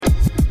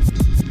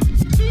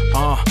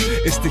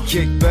It's the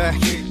kickback.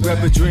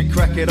 Grab a drink,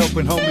 crack it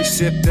open, homie,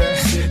 sip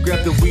that.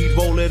 Grab the weed,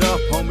 roll it up,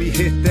 homie,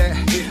 hit that.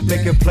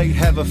 Make a plate,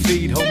 have a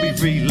feed, homie,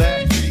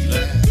 relax.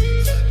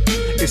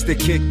 It's the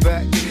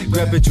kickback.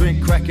 Grab a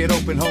drink, crack it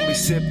open, homie,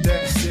 sip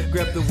that.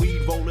 Grab the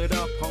weed, roll it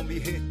up, homie,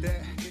 hit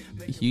that.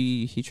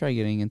 He tried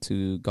getting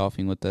into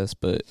golfing with us,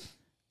 but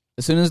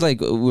as soon as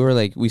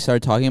we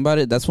started talking about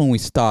it, that's when we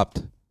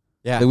stopped.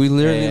 Yeah, we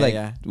literally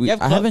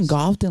I haven't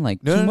golfed in 2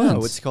 months. No.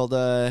 What's called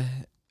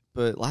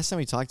but last time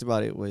we talked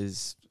about it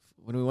was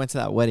when we went to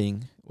that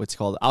wedding. What's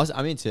called?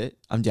 I'm into it.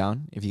 I'm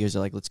down. If you guys are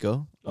like, let's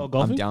go. Oh,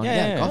 golfing? I'm down.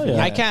 Yeah. Golfing.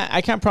 Yeah. I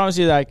can't promise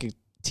you that I could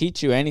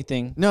teach you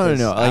anything. No.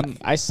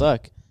 I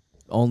suck.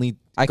 Only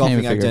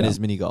golfing I've done is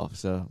mini golf,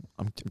 so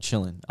I'm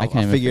chilling. I'll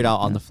figure it out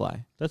on the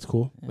fly. That's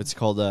cool. What's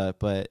called?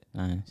 But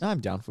nice. No,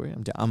 I'm down for it.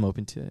 I'm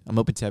open to it. I'm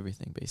open to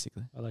everything,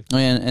 basically. I like. Oh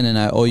yeah, and then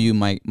I owe you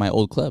my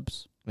old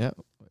clubs. Yeah.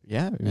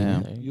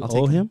 You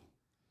owe him?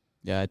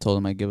 Yeah, I told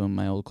him I'd give him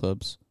my old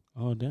clubs.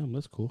 Oh damn,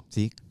 that's cool.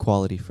 See,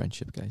 quality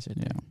friendship, guys.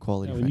 Yeah,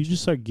 quality. When you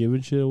just start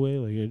giving shit away,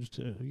 like you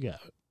got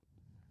it.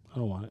 I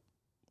don't want it.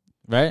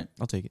 Right?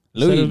 I'll take it.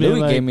 Louis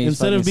gave me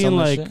instead of being so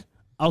like, shit.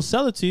 I'll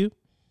sell it to you.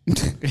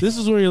 This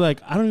is where you're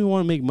like, I don't even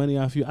want to make money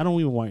off you. I don't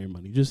even want your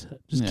money. Just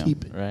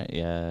keep it. Right?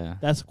 Yeah.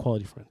 That's a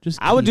quality friend.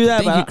 I would do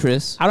that. Thank you,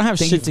 Chris. I don't have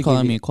Thank shit you to for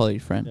calling give me you. a quality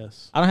friend.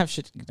 Yes. I don't have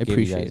shit to give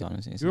appreciate you guys, it.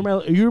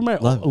 honestly. You're my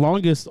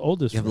longest,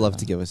 oldest. You have friend. love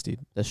to give us, dude,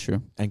 That's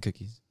true. and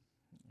cookies.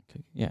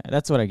 Yeah,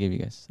 that's what I give you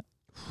guys.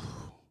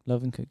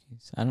 Love and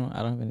cookies. I don't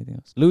have anything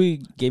else. Louis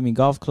gave me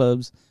golf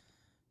clubs.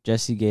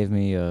 Jesse gave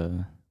me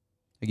I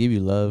give you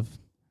love.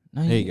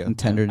 no, There you go. and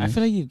tenderness. I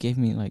feel like you gave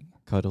me like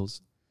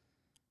Cuddles.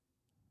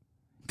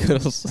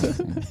 Cuddles.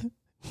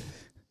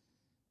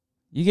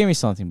 you gave me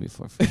something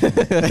before.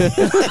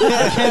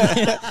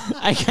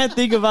 I can't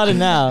think about it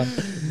now.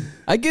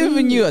 I've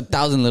given you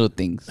 1,000 little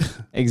things.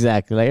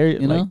 Exactly.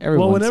 Like You know? every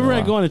Well, once in whenever a I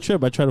while. go on a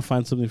trip, I try to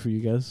find something for you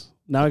guys.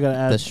 Now I gotta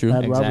add, That's true.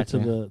 add Robert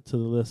Exactly. to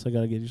the list. I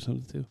gotta get you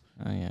something too.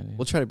 Oh yeah. Dude.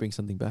 We'll try to bring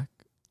something back.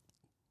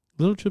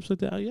 Little trips like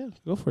that, yeah,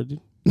 go for it,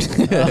 dude.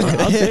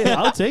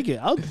 I'll take it.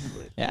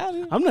 Yeah.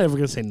 Dude. I'm not ever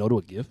gonna say no to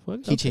a gift. Fuck,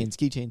 I'll take it.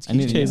 Keychains. I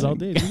need to- Keychains all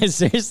day, dude. Guys,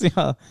 seriously.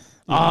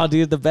 Oh,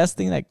 dude, the best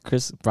thing that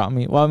Chris brought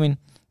me. Well, I mean,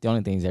 the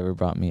only thing he's ever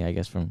brought me, I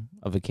guess, from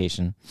a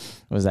vacation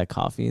was that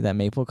coffee, that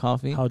maple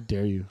coffee. How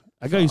dare you?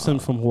 I got you something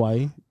from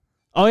Hawaii.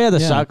 Oh yeah, the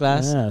shot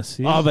glass. Yeah,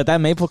 see? Oh, but that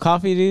maple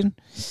coffee, dude.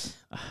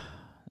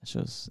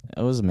 It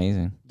was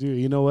amazing. Dude,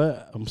 you know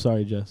what? I'm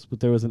sorry, Jess, but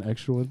there was an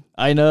extra one,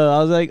 I know. I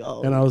was like,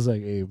 oh, and I was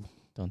like, Abe,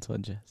 don't tell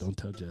Jess. don't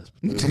tell Jess.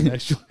 But there was an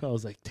extra one. I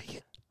was like, take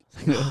it.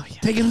 Oh yeah.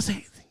 Take it. Don't say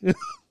anything.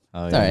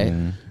 Oh It's all right.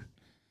 yeah.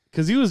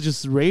 Because he was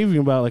just raving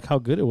about like how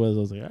good it was. I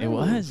was like, It all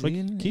right, was. fuck,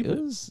 Dude. keep it.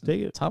 was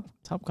Take it. top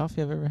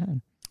coffee I've ever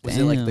had. Was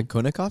it like the Damn.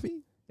 Kona coffee?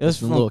 It was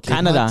The from little Cape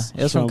Canada. Pods?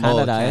 It was from From- Oh,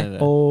 Canada. eh? Canada.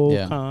 Oh,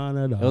 Yeah.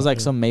 Canada. It was like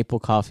some maple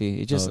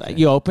coffee. It just Okay. like,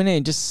 you open it,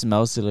 it just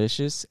smells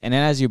delicious, and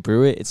then as you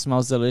brew it, it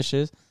smells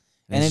delicious,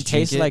 and it just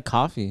drink tastes like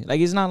coffee. Like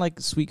it's not like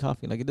sweet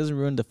coffee. Like it doesn't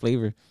ruin the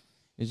flavor.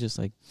 It's just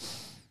like,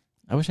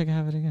 I wish I could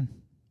have it again.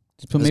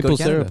 Just put Let's go maple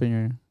to syrup Canada. in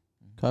your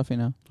coffee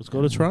now. Let's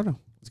go to Toronto.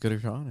 Let's go to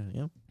Toronto.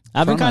 Yeah.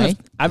 I've been Toronto,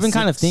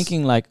 kind of Six.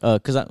 thinking like,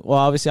 cause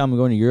obviously I'm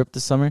going to Europe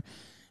this summer,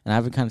 and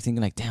I've been kind of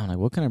thinking like, damn, like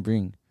what can I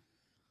bring?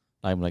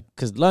 Like,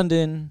 cause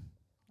London,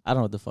 I don't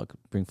know what the fuck to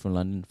bring from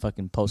London.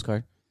 Fucking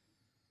postcard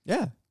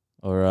Yeah.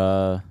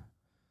 or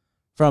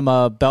from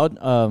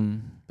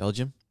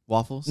Belgium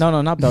waffles.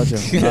 No, not Belgium.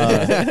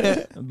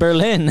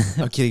 Berlin.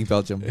 I'm kidding.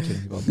 Belgium.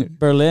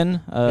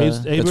 Berlin. Abe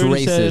That's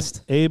already racist.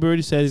 said. Abe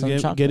already said he's Some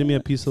getting chocolate. me a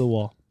piece of the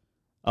wall.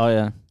 Oh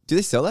yeah. Do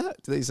they sell that?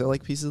 Do they sell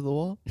like pieces of the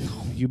wall?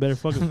 You better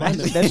fucking find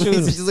it. That shit It's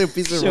was just like a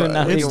piece of shit would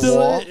not like be It's a still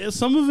wall.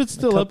 some of it's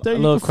still up there. A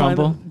You little can find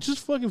crumble. it. Just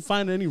fucking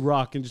find any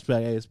rock and just be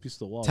like, hey, it's a piece of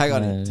the wall. Tag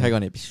on Yeah. it. Tag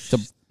on it.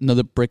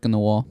 Another brick in the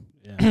wall.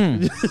 Yeah.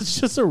 It's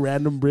just a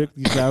random brick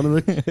you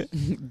found.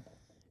 and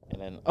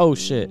then oh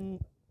shit.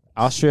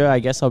 Austria, I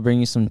guess I'll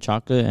bring you some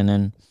chocolate, and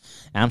then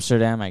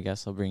Amsterdam, I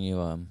guess I'll bring you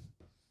A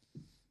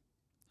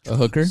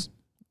hooker?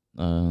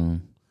 uh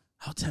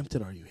How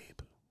tempted are you,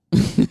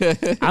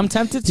 Abe? I'm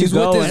tempted to He's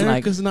go with and like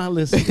Erica's not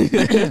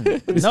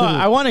listening. no,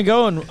 I want to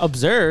go and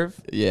observe.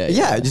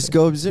 Yeah, just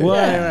go observe.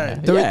 Right.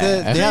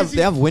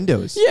 They have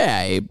windows.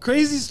 Yeah, Abe.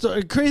 Crazy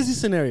story. Crazy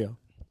scenario.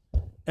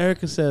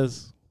 Erica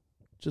says,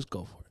 "Just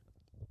go for it."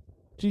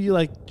 Do you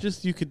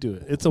you could do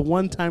it? It's a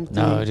one-time thing.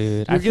 No,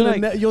 dude. I You're feel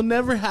gonna like you'll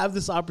never have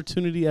this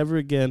opportunity ever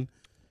again.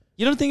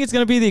 you don't think it's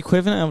gonna be the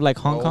equivalent of like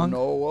Hong Kong?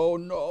 Oh,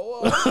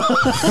 no.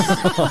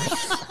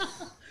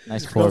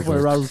 Nice Go pour. for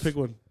it, Robert. Pick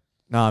one.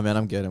 Nah, man,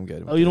 I'm good.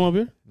 Oh, you don't want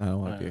beer? No, I don't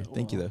want Alright, beer.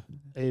 Thank you though.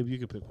 Abe, you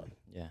can pick one.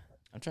 Yeah,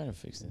 I'm trying to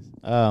fix this.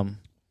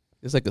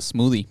 It's like a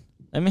smoothie.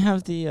 Let me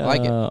have the I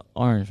like it.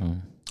 orange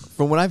one.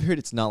 From what I've heard,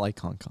 it's not like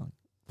Hong Kong.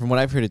 From what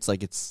I've heard, it's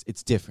like it's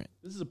different.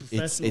 This is a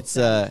professional. It's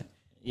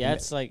Yeah,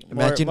 it's like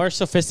Imagine- more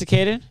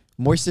sophisticated.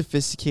 more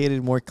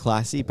sophisticated, more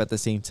classy, but at the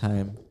same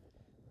time,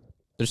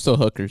 They're still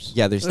hookers.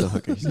 yeah, they're still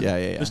hookers. Yeah.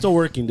 They're still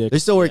working, Dick. They're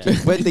still working,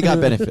 but they got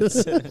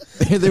benefits.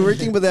 They're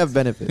working, but they have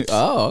benefits.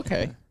 Oh,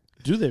 okay.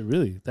 Do they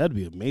really? That'd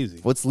be amazing.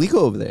 What's legal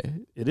over there?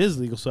 It is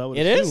legal, so I would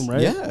It assume, is?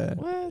 right? Yeah.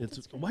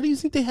 Why do you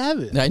think they have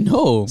it? I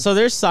know. So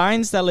there's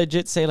signs that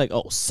legit say like,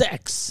 "Oh,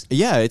 sex."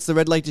 Yeah, it's the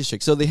red light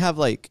district. So they have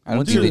like I don't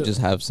once think you- they just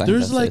have signs.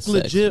 There's that like say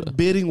legit sex,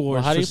 bidding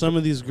wars how do for you some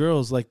of these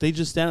girls. Like they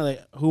just stand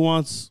like, who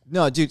wants?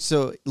 No, dude.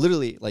 So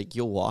literally, like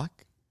you'll walk,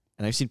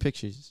 and I've seen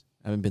pictures.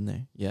 I haven't been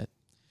there yet.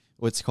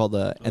 What's it called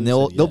and you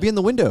they'll said they'll yet. be in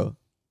the window.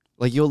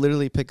 Like you'll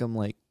literally pick them.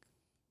 Like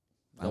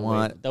I They'll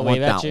want wave- they'll I want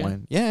wave at that you?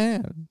 one.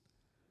 Yeah.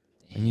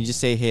 And you just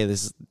say, hey,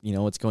 this is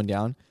what's going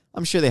down.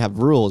 I'm sure they have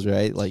rules,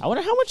 right? Like I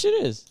wonder how much it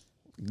is.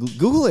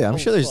 Google it. I'm Oh,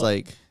 sure there's fuck.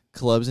 like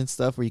clubs and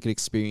stuff where you could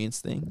experience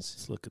things.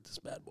 Let's look at this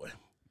bad boy.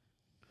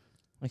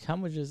 Like how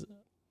much is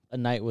a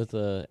night with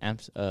a I'm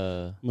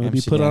gonna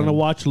be put on a Amsterdam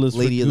watch list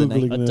Lady for of the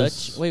Night. Googling a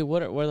this. Dutch? Wait,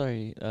 what are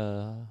you?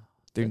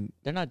 They're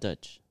They're not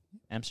Dutch.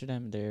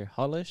 Amsterdam. They're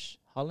Hollandish.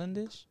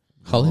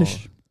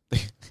 Hollish.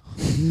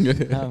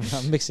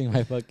 I'm mixing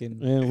my fucking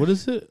Man, what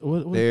is it?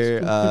 What They're,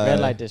 is it? red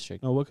light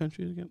district. No, what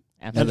country again?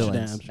 Amsterdam.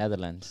 Netherlands.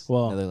 Netherlands.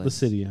 Well, the Netherlands.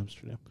 city,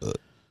 Amsterdam.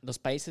 Los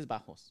Países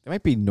Bajos. It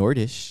might be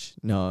Nordish.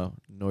 No,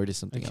 Nord is I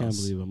something can't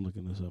else. believe I'm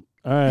looking this up.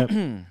 All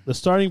right. The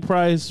starting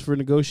price for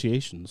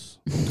negotiations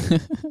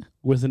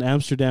with an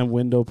Amsterdam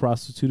window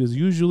prostitute is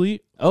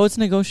usually Oh, it's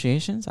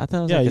negotiations. I thought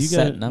it was like a you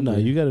set got number. no,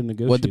 you got to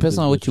negotiate. Well, it depends this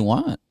on what bitch. you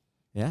want.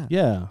 Yeah.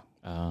 Yeah,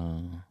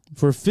 Oh.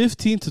 for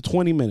 15 to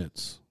 20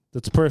 minutes.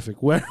 That's perfect.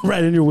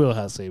 Right in your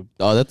wheelhouse, Abe.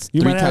 Oh, that's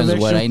You three might have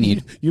times what extra- I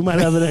need. You might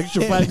have an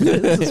extra 5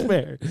 minutes to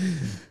spare.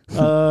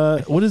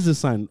 What is this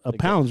sign?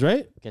 Pounds,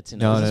 right? Get to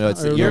No, know. no, no.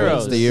 It's the Or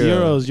euros. Euros. The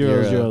euro.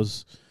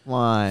 Euros. Come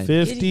on.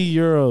 50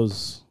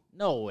 euros.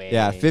 No way.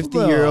 Yeah, 50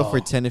 Bro. euro for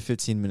 10 to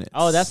 15 minutes.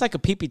 Oh, that's like a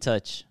pee-pee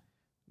touch.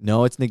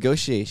 No, it's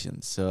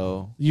negotiations.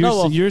 So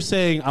You're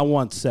saying I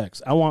want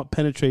sex. I want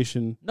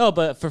penetration. No,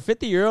 but for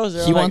 50 euros,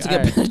 they're He like, wants to get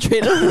 "Alright."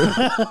 penetrated.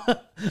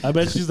 I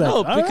bet she's like, No,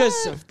 "All because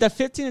right." the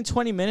 15 and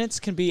 20 minutes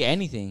can be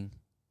anything.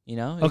 You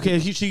know? It Okay,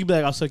 she could be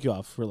like, I'll suck you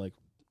off for like,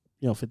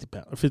 50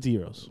 pounds or 50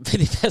 euros. could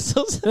be 50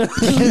 pesos.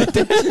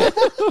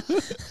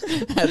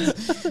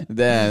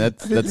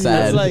 That's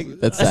sad.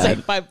 That's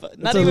sad. like $5.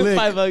 Not a even lick.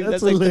 $5. That's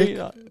That's a like lick. $3.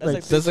 That's Like,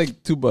 like That's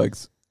like $2.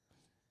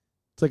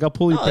 It's like I'll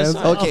pull your No, that's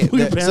pants. fine. I'll okay. pull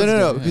your So pants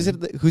no. down.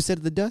 Who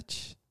said the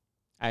Dutch?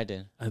 I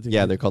did. I think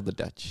Yeah, they're called the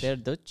Dutch. They're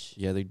Dutch.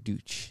 Yeah, they're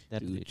Dutch. They're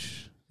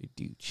Dutch. They're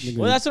Dutch. Nigga.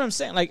 Well, that's what I'm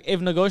saying. Like, if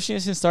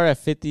negotiations start at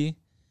 50,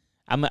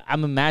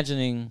 I'm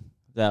imagining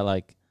that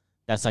like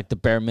that's like the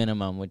bare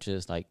minimum, which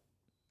is like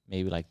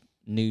maybe like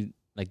nude,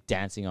 like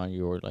dancing on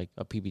you or like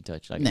a pee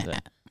touch, like Nah.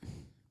 that.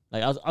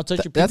 Like I'll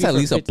touch your. That's pee-pee at for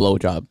least a 50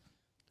 blowjob.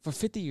 for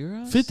 50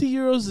 euros. 50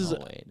 euros is No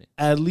way, dude.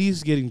 at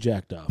least getting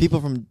jacked off. People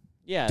from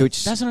Yeah,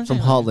 Dutch, that's what I'm from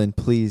saying. Holland,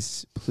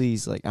 please,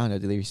 like I don't know.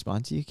 Do they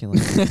respond to you? Can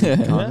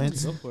like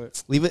comments? Go for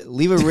it. Leave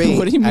a rate.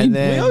 What do you mean? And We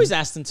then, always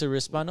ask them to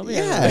respond. Nobody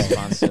Yeah. has a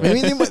response. To Maybe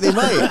it. they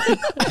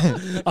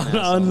might.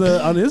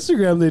 on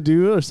Instagram they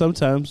do, or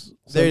sometimes.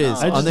 There it is.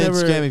 I On just the never-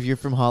 Instagram, if you're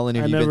from Holland,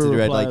 if I you've been to never the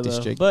red reply, light though.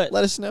 district, But-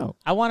 let us know.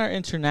 I want our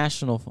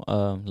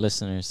international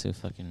listeners to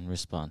fucking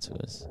respond to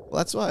us. Well,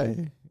 that's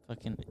why.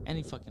 Fucking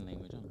any fucking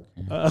language. I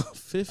don't care.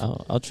 50.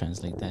 I'll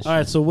translate that. All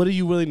right, so what are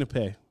you willing to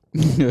pay?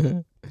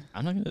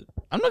 I'm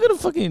not gonna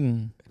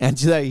fucking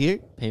Answer that here.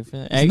 pay for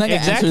that. He's not gonna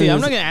Exactly. answer I'm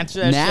not this gonna answer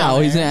that. now.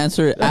 shit He's gonna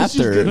answer it That's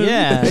just after. gonna-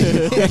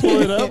 Yeah.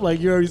 Pull it up like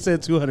you already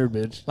said 200,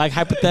 bitch. Like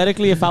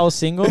hypothetically, if I was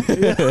single,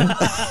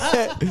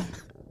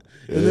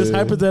 In this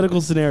hypothetical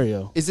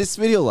scenario, Is this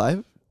video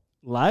live?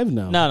 live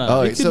now. no,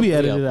 Oh, It could so- be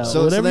edited out.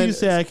 so Whatever then- you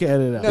say, I can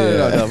edit out.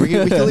 No. We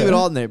can leave it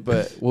all in there.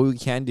 But what we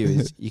can do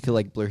is you could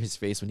like blur his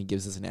face when he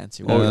gives us an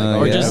answer. Or,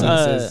 or yeah. just when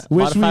he says-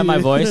 Which modify we- my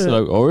voice.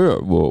 Like, oh yeah,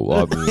 well,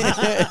 I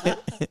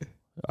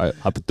mean,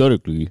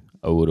 hypothetically,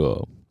 I would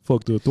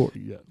Fuck the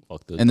authority. Yeah.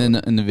 fuck this. And then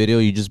in the video,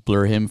 you just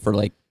blur him for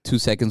like 2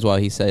 seconds while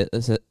he says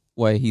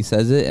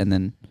it, and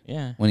then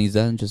yeah. when he's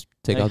done, just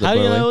take Like, out the how do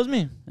you know it blur. was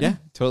me? yeah,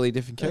 totally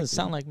different Doesn't character.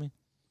 sound like me.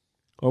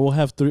 Or we'll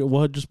have 3.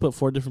 We'll just put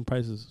 4 different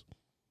prices.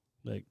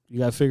 Like you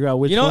gotta figure out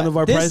which You know one what? of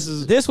our this,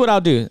 prices. This what I'll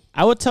do.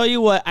 I will tell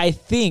you what I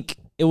think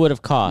it would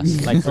have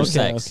cost, like for Okay,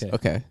 sex. okay.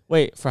 Okay.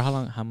 Wait, for how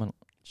long? How much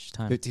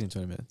time? 15 to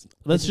 20 minutes.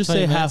 Let's just say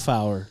 20 minutes. half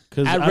hour.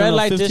 Because At red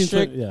light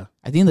district- yeah.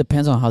 I think it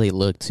depends on how they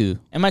look too.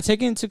 Am I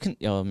taking into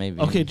oh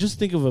maybe Okay, just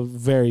think of a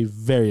very,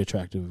 very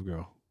attractive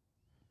girl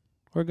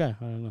or guy.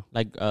 I don't know.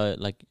 like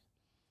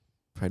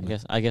Pride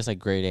month. I guess like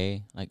grade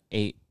A, like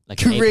 8, like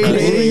Grade an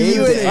A,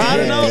 you would- I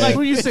don't know, like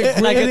What you say?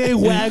 like Grade A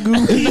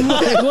wagyu.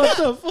 Like, what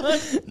the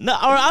fuck? no, or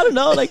I don't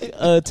know, like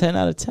 10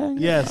 out of 10.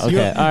 Yes. Okay,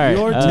 you're- all right.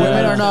 you're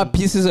Women are 10. not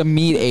pieces of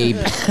meat, Abe.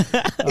 I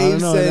don't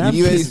Abe know, said that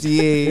piece-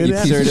 USDA It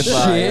has-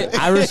 certified.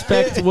 I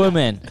respect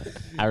women.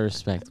 I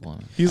respect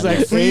women. He's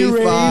like free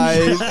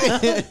range.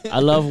 A5. I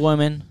love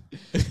women.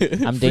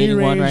 I'm Free dating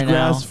one range, right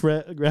now.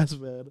 grass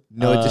fed.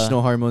 No Uh,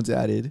 additional hormones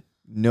added.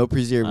 No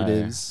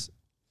preservatives.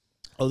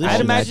 Oh, All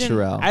I'd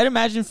natural.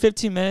 imagine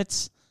 15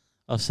 minutes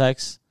of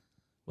sex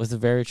with a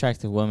very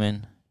attractive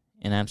woman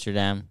in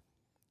Amsterdam.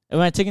 And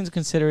when I take into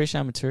consideration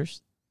I'm a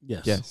tourist.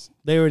 Yes. Yes.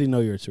 They already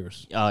know you're a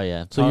tourist. Oh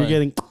yeah. So you're Probably-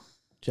 getting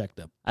jacked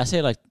up. I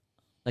say like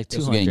Just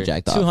getting 200,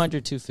 jacked off.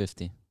 200,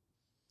 250.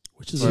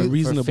 which is For- a for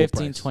reasonable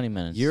 15, price. 20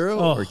 minutes. Euro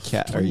Oh, or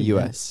cat or 20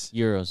 US?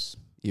 Euros.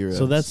 Euros.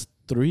 So that's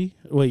 3.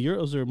 Wait,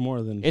 euros are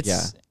more than. It's yeah.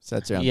 So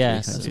that's around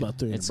yeah, 300. That's about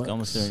 300 it's bucks.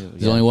 almost.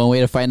 There's only one way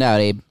to find out,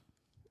 Abe.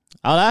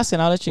 I'll ask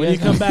and I'll let you When guys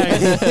you come know.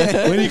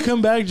 back, when you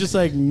come back, just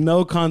like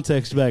no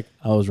context back.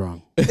 I was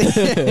wrong.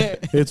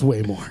 It's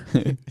way more.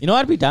 You know what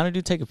I'd be down to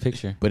do? Take a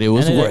picture. But it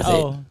was And then, worth it.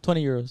 Oh,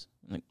 20 euros.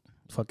 Like,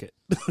 Fuck it.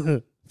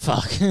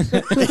 fuck.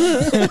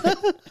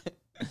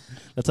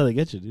 That's how they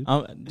get you, dude.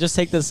 Just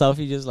take the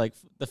selfie, just like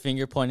the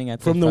finger pointing at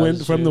From the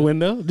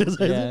window. Just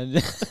like Yeah.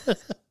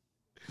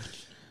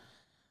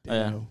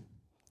 Damn.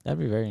 That'd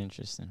be very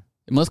interesting.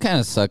 It must kind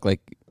of suck. Like,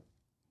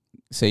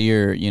 say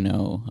you're,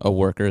 a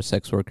worker, a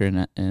sex worker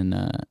in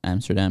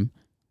Amsterdam,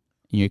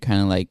 and you're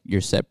kind of like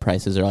your set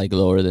prices are like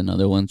lower than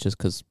other ones just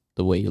because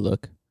the way you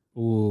look.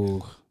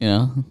 Ooh. You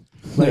know,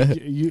 Like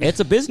you, It's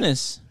a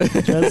business.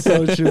 that's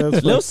so true. That's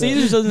Little fucked up.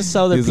 Caesars doesn't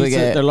sell their He's like,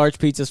 pizza, their large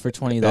pizzas for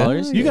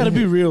 $20. You got to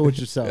be real with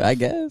yourself. I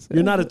guess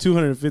You're not a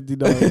 $250,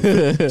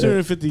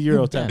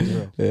 €250 times Yeah.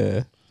 zero.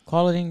 Yeah.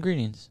 Quality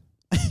ingredients.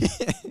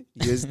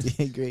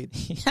 USDA grade.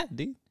 Yeah,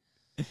 dude.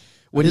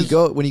 When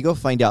you go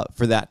find out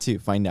for that too.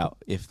 Find out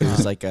if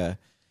there's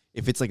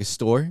if it's like a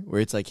store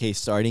where it's like, hey,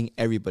 starting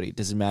everybody, it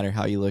doesn't matter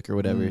how you look or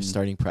whatever,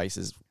 starting price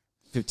is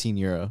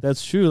 €15.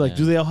 That's true. Like, Yeah.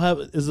 do they all have?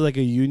 Is it like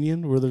a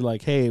union where they're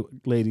like, "Hey,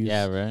 ladies,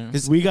 Yeah,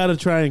 right. we got to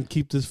try and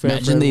keep this fair." for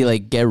Imagine they everyone."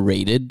 like get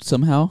rated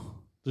somehow.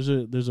 There's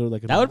a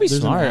like That would be there's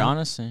an smart, app.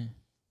 honestly.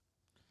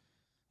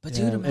 But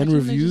Yeah, dude, imagine and they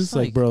reviews just,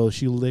 like, bro,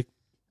 she licked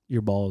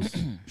your balls.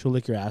 She'll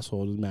lick your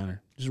asshole. It doesn't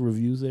matter. Just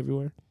reviews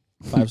everywhere.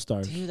 5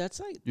 stars. Dude, that's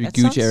like Your that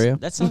gooch sounds, area?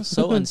 That sounds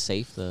so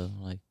unsafe though.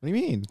 Like What do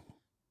you mean?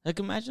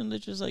 imagine they're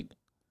just like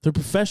They're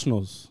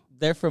professionals.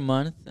 there for a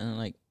month and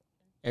like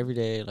every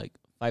day, like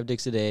 5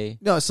 dicks a day.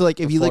 No, so like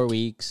For if you 4 look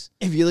weeks.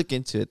 if you look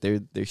into it,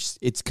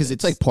 it's because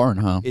It's like porn,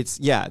 huh? it's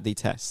they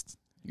test.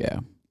 Yeah.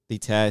 They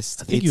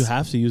test. I think you It's-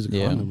 have to use a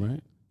Yeah. condom,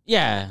 right?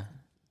 Yeah.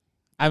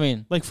 I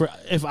mean, Like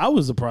if I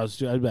was a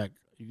prostitute, I'd be like,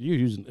 you're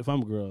using. If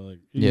I'm a girl, like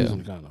you're Yeah.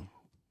 using a condom,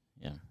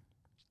 yeah.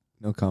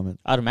 No comment.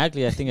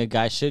 Automatically, I think a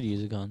guy should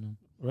use a condom.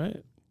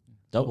 right?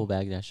 Double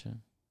bag that shit.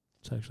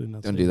 It's actually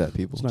not. Don't safe. do that,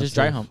 people. It's not Just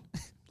dry safe. hump.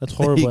 That's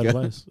horrible There you go.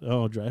 advice.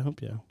 Oh, dry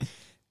hump, yeah.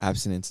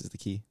 Abstinence is the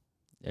key.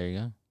 There you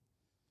go.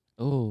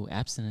 Oh,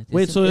 abstinence.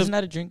 Wait, isn't, so if- isn't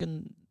that a drink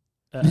in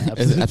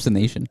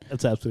Abstination.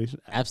 That's abstination.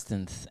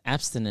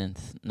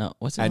 abstinence? No,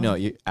 what's it? I know.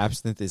 called?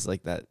 Absinthe is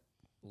like that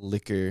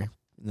liquor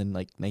in the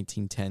like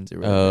 1910s or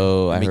whatever.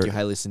 Oh, It I make heard. you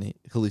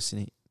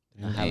hallucinate.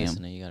 Not Damn.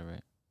 hallucinate. You got it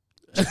right.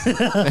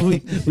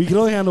 we can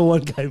only handle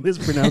one guy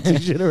mispronouncing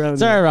shit around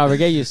Sorry, here. Robert.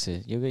 Get used to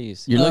it. You'll get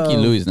used to it. You're lucky Oh.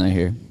 Louis is not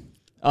here.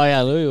 Oh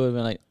yeah, Louis would have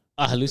been like,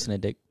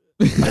 hallucinate, dick.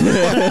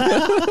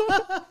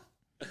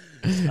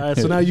 All right,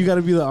 so now you got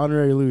to be the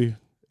honorary Louis.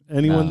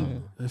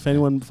 Anyone, if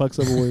anyone fucks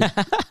up a word.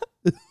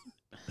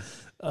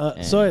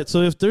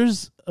 So if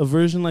there's a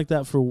version like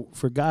that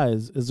for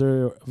guys, is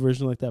there a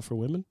version like that for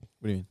women?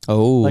 What do you mean?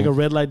 Oh, Like a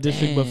red light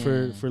district, but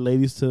Damn. for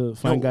ladies to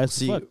find No, guys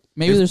see, to fuck?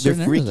 maybe there's they're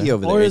certain areas freaky there.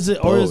 over there. Or is It's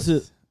it? Or is both.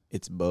 it?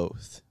 It's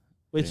both.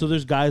 Wait, so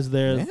there's guys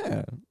there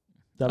Yeah.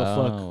 that'll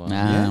fuck. wow.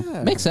 Nah,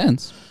 Yeah. makes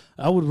sense.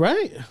 I would,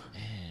 right?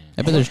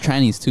 I bet there's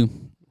Chinese too.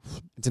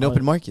 It's an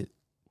open market.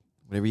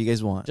 Whatever you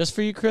guys want. Just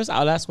for you, Chris,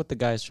 I'll ask what the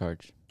guys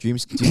charge.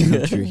 Dreams come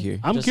true here.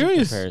 I'm Just in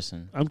curious.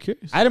 comparison. I'm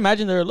curious. I'd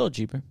imagine they're a little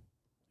cheaper.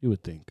 You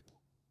would think.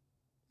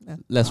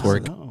 Less I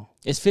work. don't know.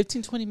 Is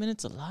 15, 20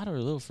 minutes a lot or a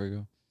little for a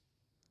girl?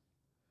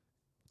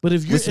 But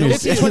if you're Listen,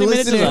 15, 20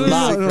 minutes is a listeners,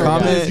 lot for a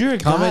comment, guy. If you're a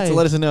comment to guy-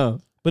 let us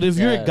know. But if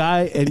you're Yeah. a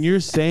guy and you're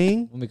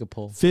saying We'll make a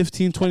poll.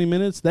 15, 20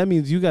 minutes, that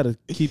means you got to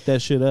keep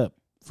that shit up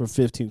for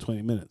 15,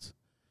 20 minutes.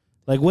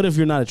 Like, what if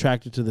you're not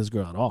attracted to this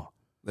girl at all?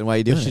 Then why are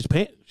you But doing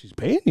it? she's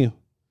paying you.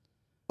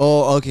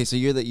 Oh, okay. So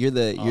you're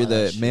the Oh,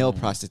 that's male true.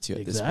 prostitute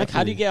at this Exactly. point. Like,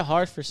 how do you get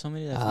hard for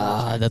somebody that's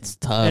not That's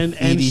tough. And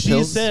ED she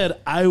pills?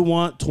 said, I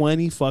want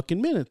 20 fucking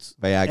minutes.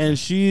 Viagra. And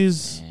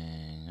she's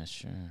Dang, that's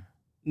true.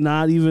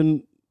 not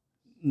even,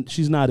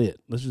 she's not it.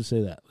 Let's just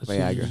say that.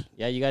 Viagra.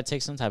 Yeah, you gotta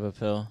take some type of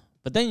pill,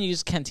 but then you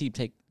just can't keep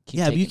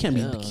Yeah, but you can't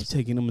taking keep pills.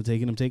 taking them and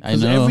taking them. I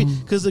know.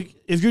 Because like,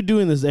 if you're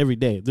doing this every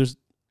day,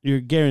 you're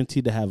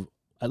guaranteed to have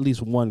at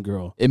least one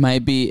girl. It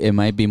might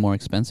be more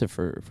expensive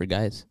for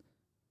guys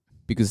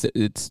because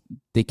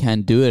they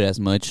can't do it as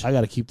much, I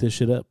got to keep this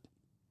shit up.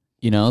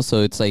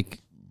 So it's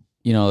like,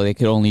 they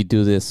could only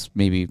do this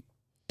maybe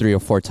 3 or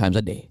 4 times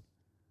a day.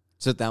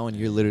 So that one,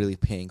 you're literally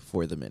paying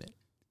for the minute.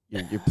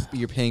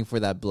 You're paying for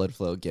that blood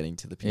flow getting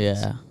to the penis.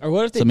 Yeah. Or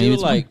what if they So maybe do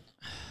it's like,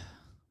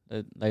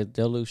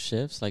 they'll lose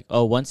shifts? Like,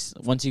 oh, once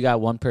you got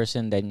one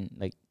person, then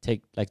like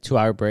take like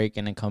 2-hour break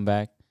and then come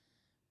back.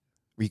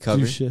 Recover.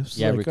 2 shifts.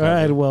 Yeah, like, recover. all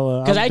right,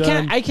 well, Because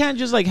I'm I can't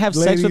just like have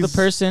sex with Ladies. a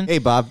person Hey,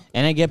 Bob.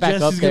 and then get back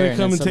Jesse's up there gonna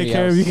come and and take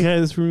care of you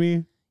guys for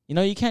me.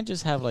 You can't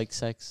just have like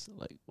sex.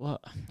 Like, well,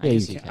 I Yeah,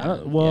 guess you you can. can. I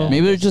don't- well- Yeah, I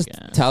Maybe they're guess you just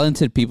can.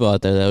 talented people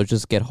out there that would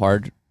just get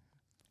hard.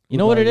 You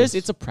know what it is? Regardless.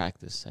 It's a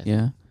practice. I think.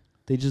 Yeah.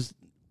 They just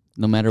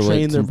No matter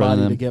train what's their in front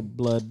body of to them. get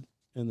blood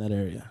in that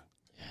area.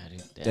 Yeah,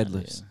 dude. Damn,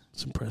 Deadlifts. dude.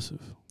 It's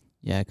impressive.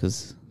 Yeah,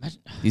 because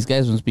Imagine- these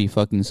guys must be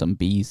fucking some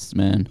beasts,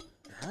 man.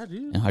 Yeah,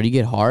 dude. And how do you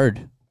get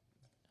hard?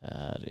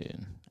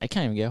 Dude. I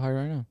can't even get hard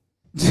right now.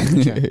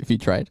 If you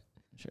tried,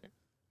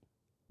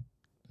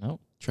 Nope.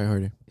 Try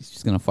harder. he's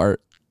just gonna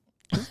fart.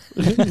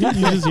 You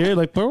just hear it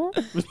like.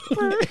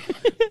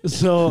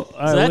 So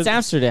that's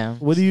Amsterdam.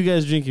 what are you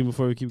guys drinking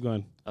before we keep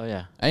going? Oh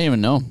yeah. I didn't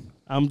even know.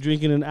 I'm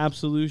drinking an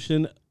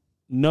Absolution.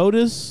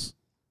 Notice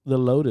the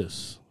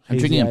Lotus. I'm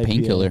Hazy drinking a IPA.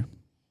 painkiller.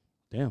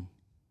 Damn.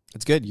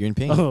 It's good. You're in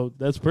pain. Oh,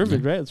 that's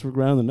perfect, right? It's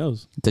around the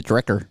nose. It's a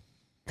Drecker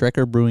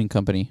Brewing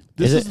Company.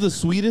 This Is is the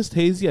sweetest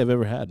hazy I've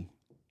ever had.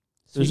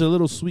 There's a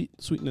little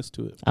sweetness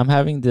to it. I'm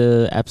having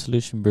the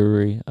Absolution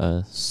Brewery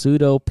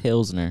pseudo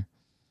Pilsner.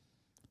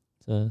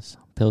 It's a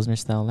Pilsner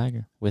style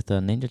lager with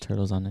Ninja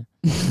Turtles on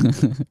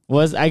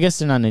it. I guess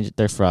they're not ninja,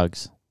 they're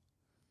frogs.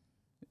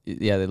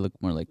 Yeah, they look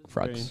more like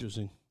Very frogs.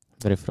 interesting.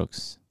 Very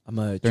frogs. I'm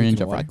They're drinking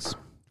ninja water. frogs.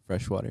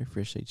 Fresh water,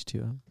 fresh H2O.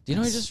 Do you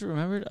know? I just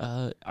remembered.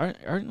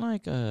 Aren't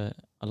like a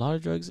lot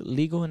of drugs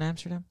legal in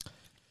Amsterdam?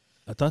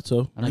 I thought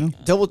so.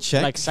 Like, Double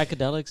check. like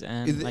psychedelics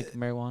and Is it- like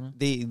marijuana.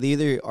 They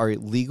either are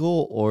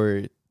legal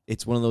or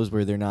it's one of those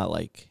where they're not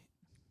like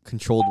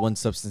controlled one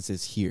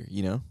substances here.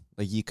 You know,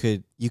 like you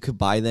could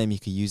buy them, you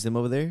could use them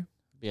over there.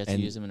 You have to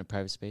and- use them in a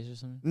private space or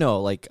something.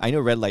 No, like I know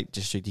red light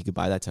district, you could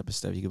buy that type of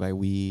stuff. You could buy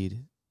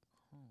weed,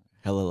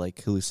 hella like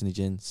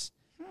hallucinogens,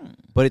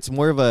 but it's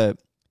more of a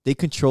they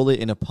control it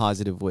in a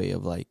positive way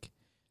of like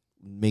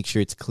make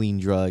sure it's clean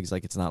drugs,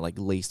 like it's not like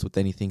laced with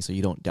anything, so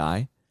you don't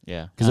die.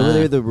 Yeah. Because over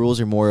there the rules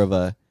are more of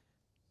a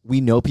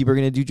we know people are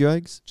gonna do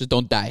drugs. Just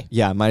don't die.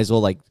 Yeah, might as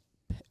well like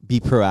be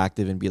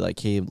proactive and be like,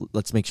 hey,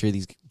 let's make sure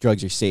these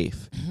drugs are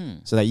safe,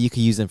 so that you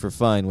can use them for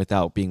fun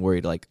without being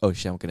worried like, oh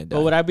shit, I'm gonna die.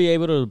 But would I be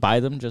able to buy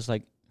them just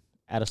like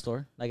at a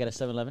store, like at a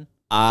 7-Eleven?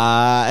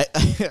 I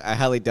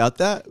highly doubt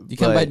that. You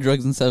can't buy but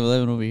drugs in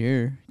 7-Eleven over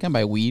here. You can't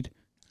buy weed.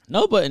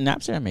 No, but in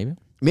Amsterdam maybe.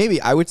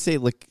 maybe I would say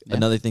look Yeah.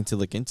 another thing to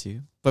look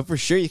into. But for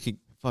sure, you could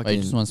Oh, you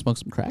fucking just want to smoke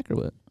some crack or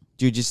what?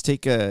 dude. Just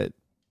eat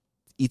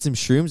some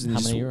shrooms and How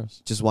just, many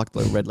euros? just walk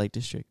the red light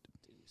district.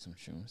 Some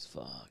shrooms.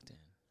 Fuck, damn.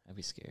 I'd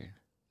be scared.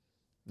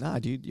 Nah,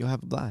 dude, you'll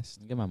have a blast.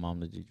 Get my mom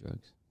to do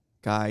drugs.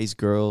 Guys,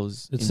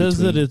 girls. It in says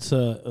that between. it's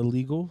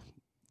illegal,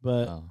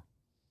 but Oh.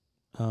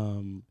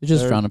 It's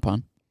just there- frowned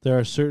upon. There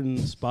are certain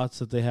spots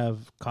that they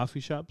have coffee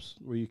shops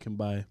where you can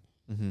buy,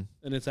 Mhm.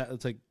 and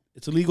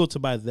it's illegal to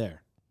buy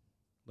there.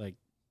 Like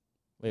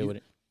Wait,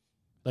 what?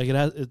 I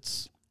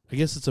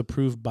guess it's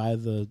approved by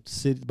the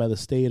city, by the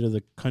state or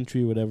the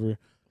country, whatever,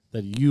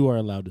 that you are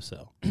allowed to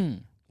sell.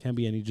 Can't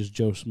be any just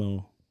Joe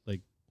Smo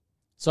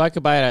So I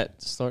could buy it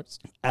at stores,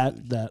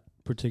 at that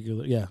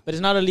particular. Yeah, but it's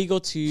not illegal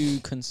to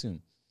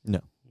consume. no,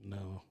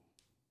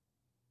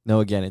 No,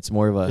 again, it's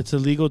more of a. it's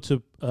illegal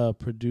to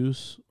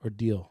produce or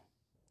deal.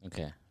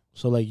 Okay.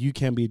 So like you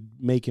can't be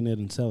making it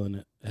and selling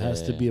it. It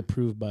has to Yeah. be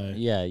approved by.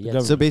 Yeah, yeah.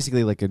 government. So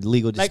basically, like a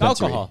legal Like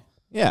dispensary. alcohol.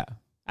 Yeah.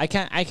 I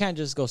can't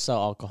just go sell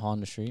alcohol on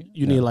the street.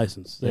 You need a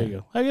license. There you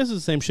go. I guess it's the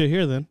same shit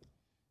here then.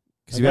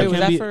 Because Like, Wait, it was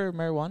can't that be- for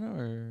marijuana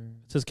or?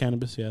 It says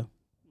cannabis. Yeah,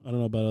 I don't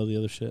know about all the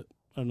other shit.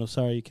 I don't know.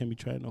 Sorry, you can't be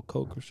trying no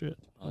coke or shit.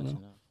 I don't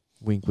know.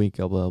 wink, wink,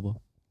 elbow,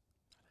 elbow.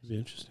 It'd be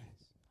interesting.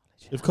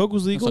 If coke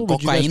was legal, So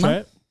would you guys cocaine? try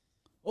it?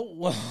 Oh,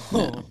 wow.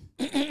 No.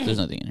 There's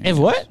nothing in here. If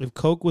what? If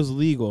coke was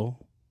legal,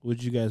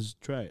 would you guys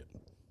try it?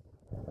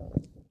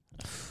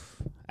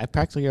 I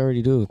practically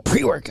already do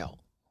pre-workout.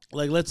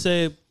 Like, let's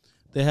say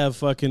they have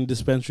fucking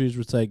dispensaries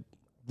where it's like,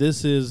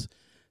 this is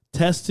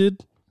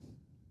tested.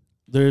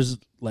 There's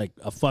like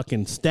a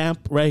fucking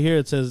stamp right here.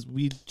 It says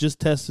we just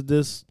tested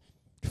this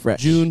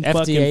Fresh. June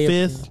fucking FDA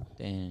 5th.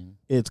 Damn.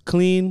 It's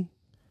clean.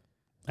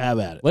 Have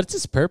at it. What's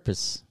its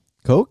purpose?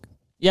 Coke?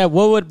 Yeah,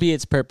 what would be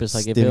its purpose?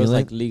 Like if it was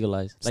Stimulant? like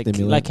legalized,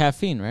 Stimulant. like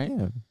caffeine, right?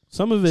 Yeah.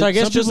 Some of it. So I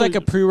guess some just people- like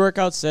a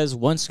pre-workout says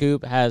one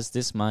scoop has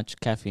this much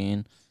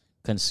caffeine.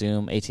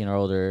 Consume 18 or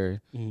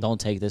older. Mhm. Don't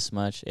take this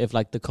much. If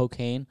like the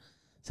cocaine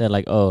said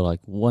like one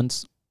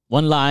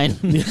line,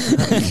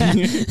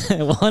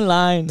 one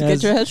line. Get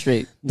has your head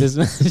straight. this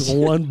much.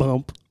 one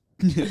bump.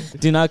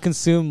 Do not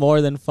consume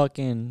more than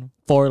fucking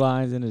 4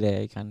 lines in a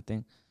day, kind of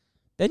thing.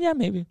 Then yeah,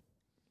 maybe.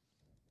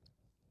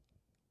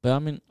 But I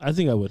mean, I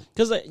think I would.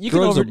 because like, you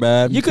Drugs can are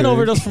bad. you can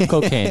overdose from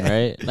cocaine,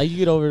 right? Like you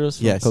could overdose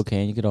from Yes.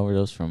 cocaine. You could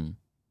overdose from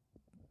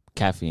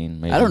caffeine.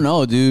 Maybe. I don't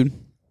know, dude.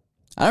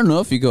 I don't know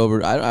if you go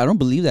over. I don't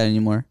believe that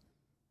anymore.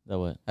 That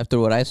what? After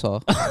what I saw.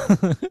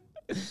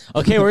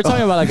 Okay, we're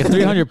talking about like a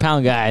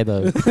 300-pound guy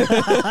though.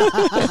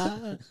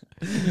 Man,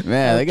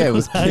 that guy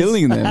was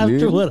killing them, After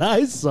dude. what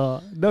I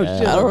saw. No Yeah.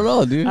 shit. I don't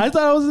know, dude. I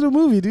thought I was in a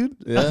movie, dude.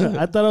 Yeah.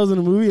 I thought I was in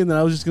a movie, and then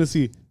I was just gonna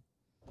see,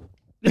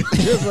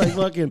 just like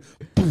fucking.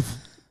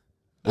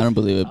 I don't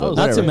believe it, but Oh,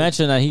 Not to whatever.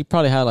 mention that he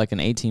probably had like an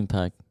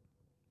 18-pack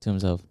to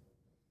himself.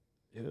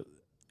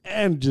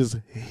 And just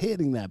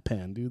hitting that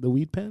pan, dude. The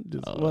weed pan,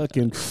 just Oh,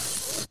 fucking.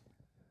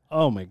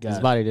 Oh my god! His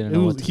body didn't It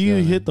know was- what to he feel,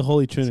 hit man. the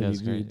Holy It Trinity,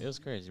 was crazy. dude. It was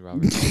crazy,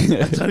 Robert.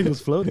 I thought he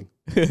was floating.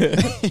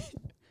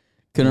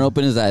 Couldn't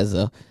open his eyes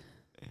though.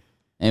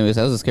 Anyways,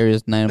 that was the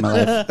scariest night of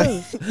my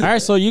life. All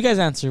right, so you guys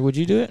answer. Would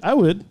you do it? I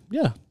would,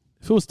 yeah.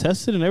 If it was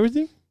tested and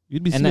everything,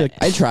 you'd be And like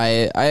I try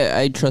it.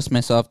 I trust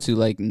myself to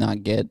like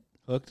not get.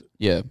 hooked.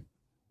 Yeah.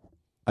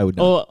 I would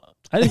not. Oh,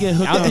 I didn't get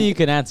hooked I don't on. think you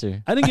can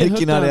answer. I didn't I get hooked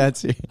cannot on.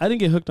 answer. I didn't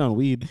get hooked on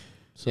weed.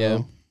 So Yeah,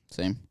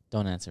 same.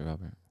 Don't answer,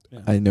 Robert.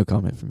 I no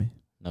comment for me.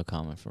 No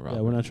comment for Robert.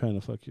 yeah, we're not trying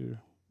to fuck your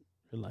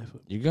life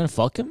up. You're gonna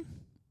fuck him?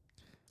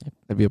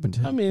 I'd be open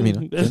to. I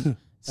mean, I,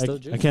 Still I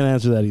drink? can't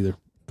answer that either.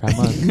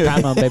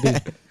 Prime on, baby.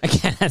 I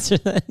can't answer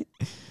that.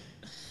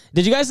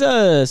 Did you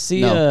guys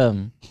see?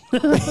 No.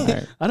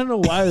 Alright. I don't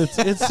know why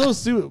it's so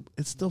stupid.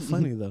 It's still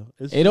funny though.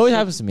 It's It always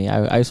happens to me.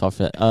 I just fall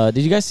for that.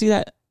 Did you guys see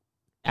that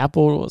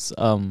Apple's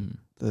the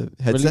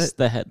released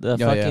headset. the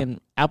Yeah. fucking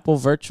Apple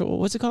Virtual?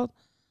 What's it called?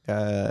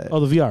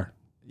 Oh, the VR.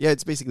 Yeah,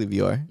 it's basically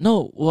VR.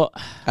 No, well,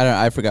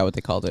 I forgot what they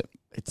called it.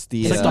 It's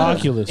the. It's like the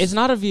Oculus. it's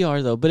not a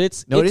VR though, but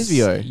it's No, it is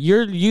VR.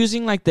 You're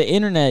using like the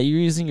internet. You're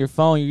using your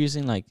phone. You're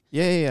using like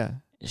Yeah.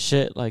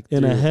 shit like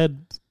in a through-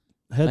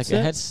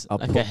 headset.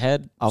 like a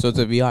head. I'll So it's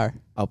a VR.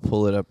 I'll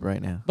pull it up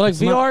right now. But like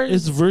It's VR, not-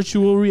 it's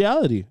virtual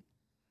reality.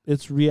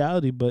 It's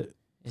reality, but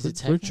is it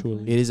virtually.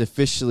 technically? It is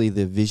officially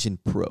the Vision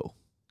Pro.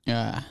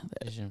 Yeah.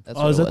 Vision. That's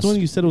Oh, what is it that the one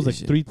was. you said it was like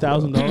Vision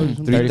 $3,000?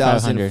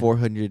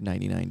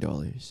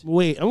 $3,499.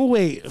 Wait, I'm gonna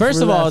wait. First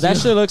for of all, that too.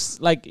 shit looks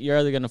like you're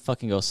either gonna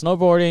fucking go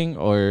snowboarding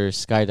or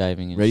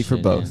skydiving. And Ready for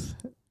shit, both.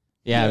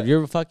 Yeah, Yeah.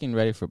 you're fucking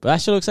ready for. But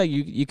that shit looks like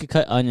you could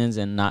cut onions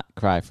and not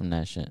cry from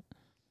that shit.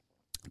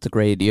 It's a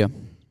great idea.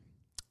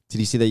 Did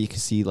you see that you can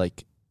see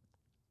like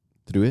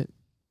through it?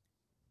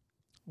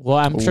 Well,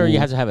 I'm sure you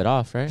Ooh. have to have it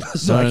off, right?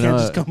 So I can't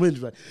just come in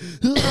just like,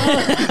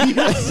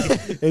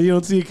 and you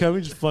don't see it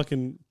coming, just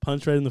fucking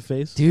punch right in the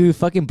face. Dude,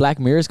 fucking Black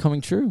Mirror is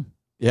coming true.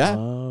 Yeah.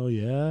 Oh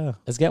yeah.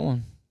 Let's get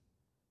one.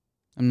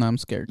 I'm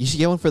scared. You should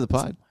get one for the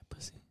pod.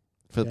 Pussy.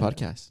 For the Yeah.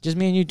 podcast. Just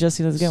me and you,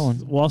 Jesse. Let's get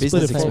one. Well, I'll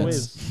split Business it 4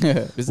 expense.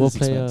 ways. Business We'll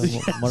play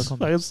expense. Mortal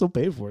Kombat. I can still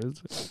pay for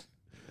it.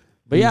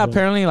 But yeah, Use,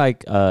 apparently,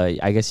 like,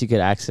 I guess you could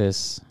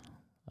access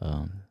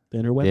The the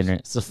interwebs.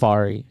 internet,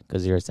 Safari,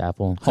 because you're it's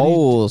Apple.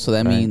 Oh, so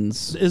that Right.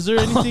 means Is there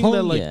anything Oh,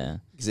 that like? yeah.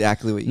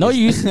 Exactly what you No,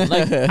 just- you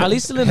like at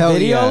least in the Hell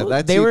video yeah,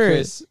 that's they you, were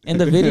Chris. in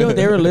the video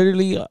they were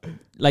literally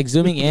like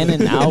zooming in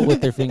and out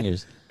with their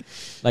fingers,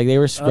 like they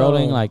were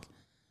scrolling Oh. like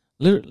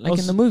in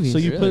the movies. So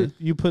you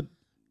Really? put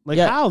like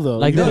Yeah, how though?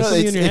 like you this. put No,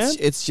 something in your hand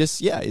it's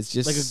just it's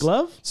just like a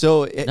glove.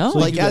 So it No.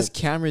 like So has you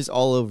cameras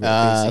all over. it,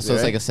 so basically,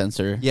 it's like right? a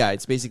sensor. yeah,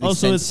 it's basically Oh,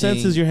 so it sensing-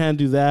 senses your hand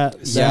do that.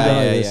 Yeah, that,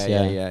 yeah, this, yeah,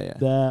 yeah. yeah, yeah.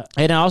 that.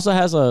 And it also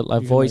has a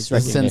can, voice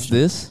like, Like recognition. sense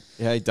this.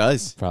 Yeah, it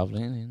does.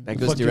 Probably. That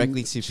goes Fucking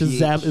directly to just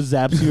pH. it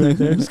zaps you right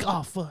there. It's like,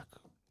 oh fuck,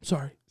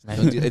 sorry.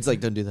 It's like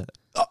don't do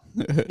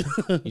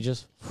that. You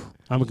just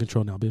I'm in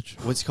control now,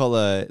 bitch. What's called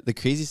the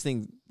craziest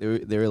thing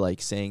they were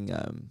like saying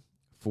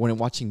for when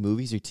watching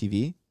movies or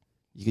TV,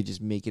 you could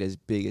just make it as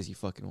big as you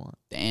fucking want.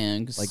 Damn,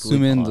 Like,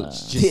 zoom in the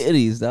just-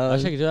 titties, I dog.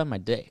 wish I could do that on my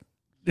day.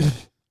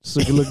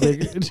 So it can look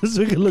bigger. Just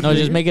so it can look No,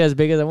 bigger. just make it as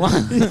big as I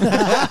want.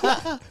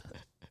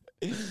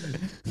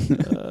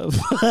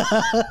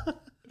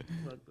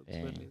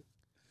 Dang.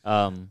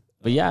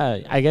 But yeah,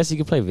 I guess you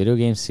could play video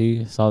games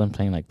too. Saw them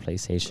playing like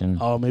PlayStation.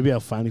 Oh, maybe I'll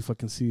finally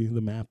fucking see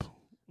the map.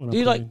 When I'm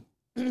Dude, like,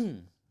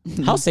 playing.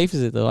 how safe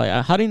is it though?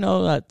 Like, how do you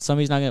know that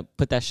somebody's not gonna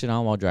put that shit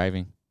on while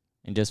driving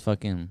and just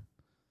fucking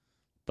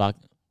block?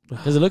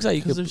 Because it looks like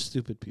you because could. they're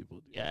stupid people.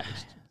 Dude. Yeah.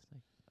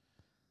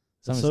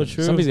 So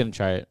true. Somebody's gonna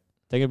try it.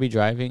 They're gonna be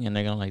driving and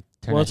they're gonna like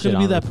turn. Well, that it's gonna shit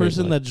be on that real quick,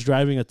 person like, that's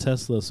driving a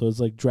Tesla, so it's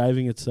like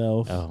driving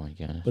itself, Oh my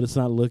god. but it's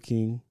not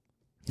looking.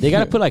 They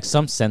gotta put like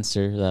some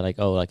sensor that like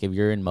like if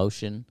you're in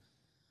motion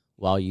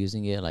while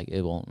using it, like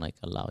it won't like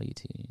allow you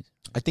to use.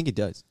 I think it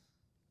does.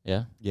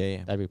 Yeah,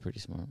 Yeah. that'd be pretty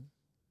smart.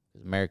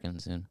 'Cause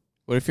Americans and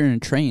What if you're in a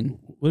train?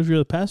 What if you're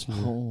the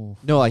passenger? oh,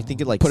 No, I think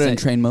it like Put it in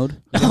sent- train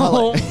mode. You know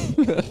how,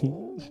 like,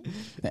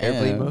 Damn.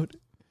 airplane mode.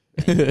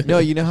 No,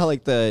 you know how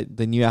like the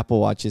new Apple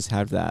Watches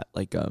have that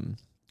like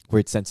where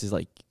it senses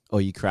like oh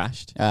you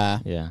crashed. yeah.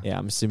 Yeah,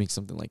 I'm assuming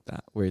something like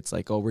that where it's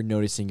like oh we're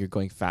noticing you're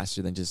going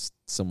faster than just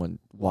someone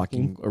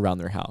walking around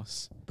their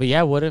house. But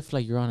yeah, what if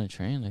like you're on a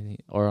train like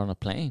or on a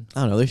plane?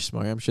 I don't know. They're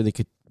smart. I'm sure they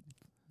could.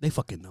 They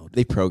fucking know.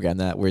 They program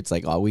that where it's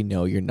like oh we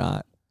know you're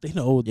not. They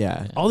know.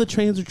 Yeah. All the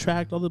trains are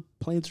tracked. All the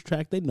planes are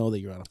tracked. They know that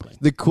you're on a plane.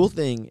 The cool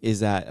thing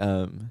is that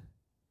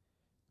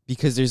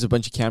because there's a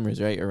bunch of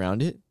cameras right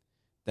around it,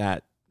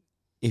 that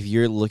if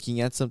you're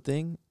looking at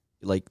something,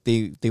 like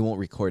they won't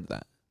record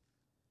that.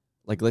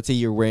 Like let's say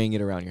you're wearing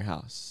it around your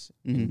house.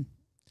 Mhm.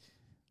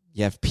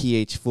 You have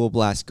pH full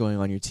blast going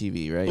on your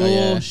TV, right? Oh,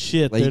 yeah.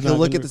 shit! Like you they're can not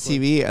look at gonna the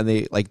record. TV and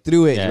they like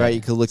through it, Yeah. right?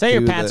 You can look. Say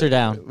your through pants the- are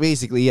down.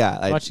 Basically, yeah.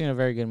 Like, Watching a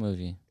very good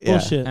movie. yeah.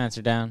 Bullshit. Pants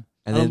are down.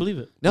 And I don't then believe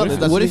it. no, What if,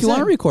 that's what if he you want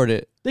to said. record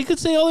it? They could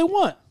say all they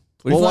want. What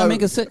if you Well, want why- to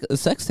make a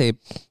sex tape?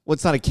 well,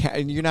 it's not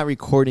you're not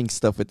recording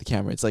stuff with the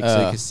camera. It's like so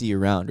you can see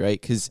around, right?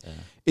 Because Yeah.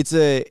 it's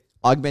a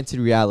augmented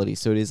reality,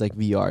 so it is like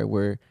VR.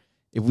 Where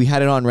if we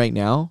had it on right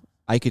now,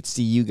 I could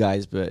see you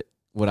guys, but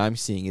what I'm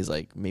seeing is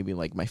like maybe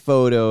like my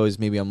photos.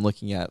 Maybe I'm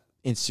looking at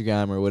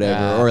Instagram or whatever,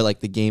 Yeah. or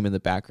like the game in the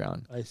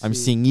background. I'm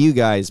see. seeing you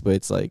guys, but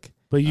it's like.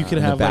 But you could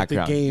in the have like the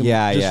background. game,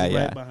 Yeah, just yeah, right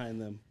yeah. behind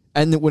them.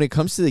 And when it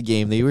comes to the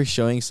game, they were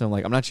showing some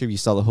like I'm not sure if you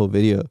saw the whole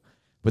video,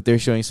 but they're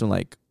showing some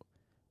like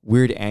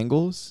weird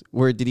angles.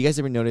 Where did you guys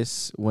ever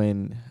notice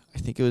when I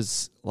think it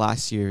was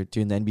last year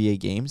during the NBA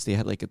games they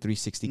had like a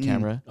 360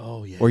 camera,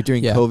 Oh yeah. or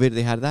during Yeah. COVID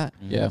they had that.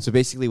 Yeah. So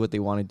basically, what they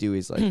want to do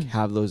is like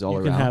have those all you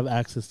around. can have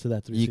access to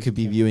that. You could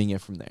be 360 viewing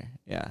it from there.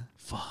 Yeah.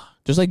 Fuck.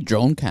 There's like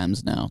drone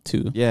cams now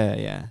too. Yeah.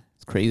 Yeah.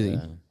 It's crazy.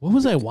 Yeah. What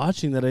was I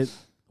watching that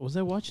was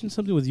I watching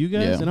something with you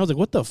guys? Yeah. And I was like,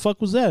 what the fuck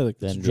was that? Like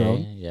The this NBA,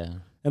 drone. yeah.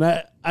 And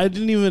I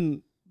didn't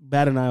even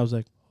bat an eye. I was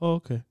like, oh,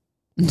 okay.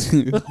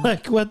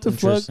 Like, what the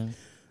fuck? Interesting.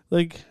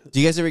 Like, Do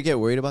you guys ever get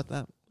worried about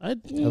that?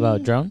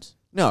 About drones?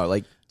 No,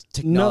 like no,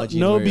 technology.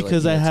 no, where, like,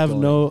 because I it's have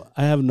going.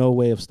 I have no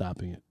way of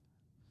stopping it.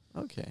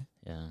 Okay,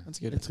 Yeah. that's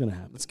good. It's gonna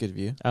happen. That's good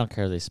view. I don't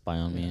care if they spy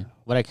on Yeah. me.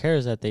 What I care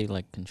is that they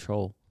like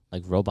control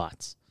like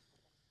robots.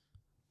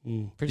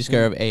 Mm. You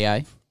scared of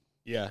AI?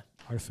 Yeah.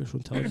 Artificial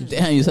intelligence.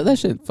 Damn, you said that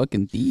shit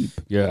fucking deep.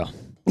 Yeah.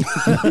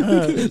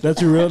 That's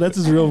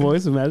his real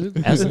voice. Imagine.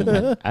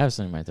 I have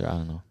something in my throat. I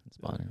don't know. It's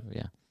bothering me. But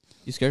yeah.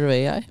 You scared of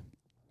AI?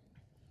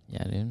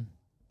 Yeah, dude.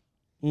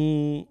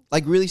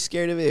 Like really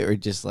scared of it, or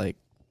just like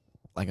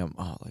I'm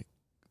like,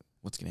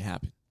 what's gonna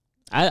happen?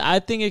 I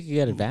think it could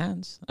get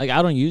advanced. Like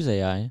I don't use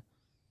AI.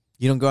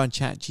 You don't go on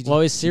Chat GPT. Well,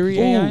 is Siri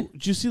Oh, AI?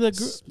 did you see that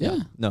girl? Yeah.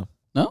 No,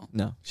 No?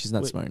 no, she's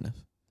not Wait. smart enough.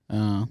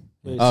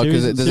 Wait, Oh,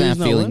 because Siri's- it doesn't Siri's have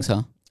not feelings, what?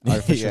 huh?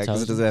 Artificial yeah,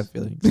 because it doesn't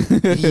intelligence.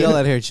 have feelings. You yell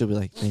at her, and she'll be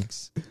like,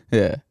 "Thanks."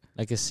 Yeah.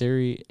 Like a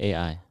Siri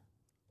AI?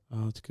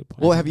 Oh, that's a good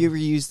point. Well, have you ever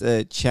used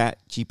Chat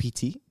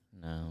GPT?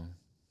 No.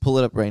 Pull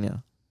it up right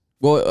now.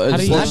 Well, How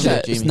do you use Snapchat,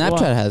 it, Jamie?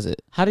 Snapchat has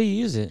it. How do you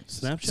use it?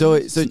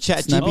 Snapchat? So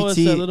Chat Snap- Oh, it's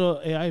that GPT. little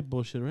AI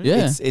bullshit, right?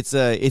 Yeah.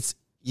 It's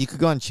you could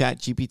go on Chat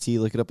GPT,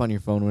 look it up on your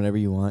phone whenever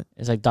you want.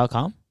 It's like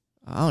 .com?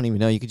 I don't even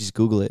know. You could just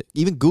Google it.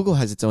 Even Google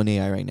has its own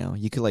AI right now.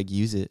 You could like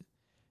use it,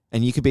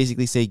 and you could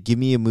basically say, "Give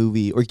me a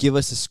movie or give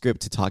us a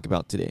script to talk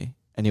about today,"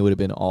 and it would have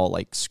been all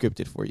like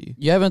scripted for you.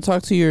 You haven't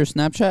talked to your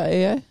Snapchat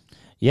AI?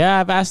 Yeah,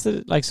 I've asked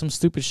it like some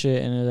stupid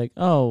shit, and they're like,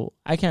 "Oh,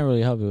 I can't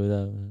really help you with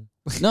that."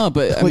 No,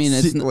 but I mean,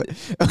 it's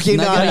okay.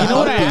 not No, gonna You know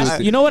what I help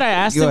asked? You know what I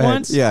asked Go it ahead.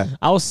 once? Yeah.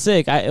 I was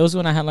sick. It was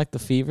when I had like the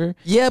fever.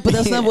 yeah, but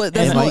that's not what.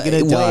 That's Am I not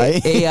gonna what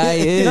die? AI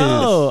is.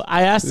 No,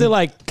 I asked it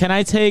like, "Can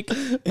I take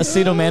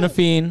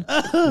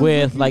acetaminophen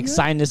with like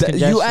sinus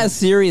congestion?" You asked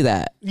Siri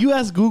that. You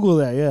asked Google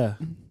that, yeah.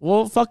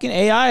 Well, fucking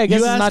AI. I guess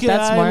You it's not ask that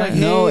AI, smart. like,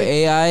 No,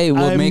 Hey, AI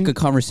will I'm- make a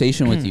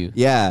conversation with you.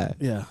 Yeah,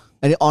 Yeah.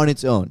 and on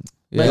its own.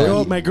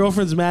 Yeah. My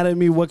girlfriend's mad at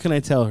me. What can I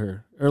tell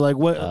her? Or like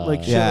what,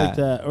 like shit Yeah. like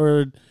that.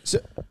 Or So-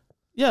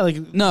 yeah,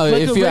 like No, like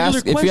if a you regular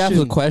ask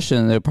a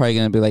question, they're probably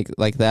gonna be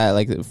like that.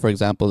 Like for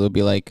example, they'll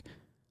be like,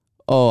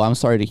 "Oh, I'm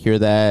sorry to hear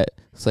that."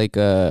 It's like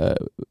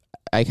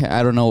I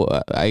don't know,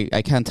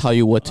 I can't tell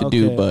you what to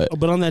do, Okay.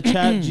 but on that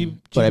chat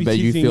but I bet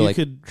you thing, feel you like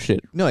could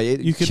shit. No,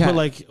 you could put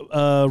like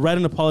write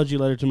an apology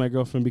letter to my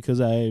girlfriend because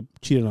I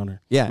cheated on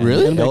her. yeah,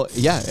 Really? It'll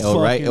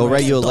write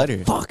Fucking you a right.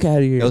 letter. Fuck out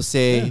of here. It'll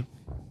say,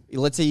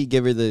 let's say you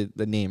give her the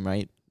name,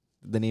 right?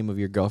 The name of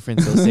your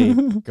girlfriend. So it'll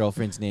say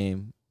girlfriend's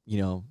name. You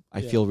know, I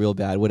Yeah. feel real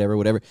bad,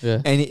 whatever.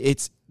 Yeah. And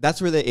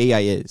that's where the AI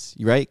is,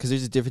 right? Because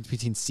there's a difference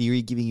between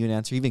Siri giving you an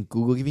answer, even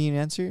Google giving you an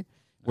answer,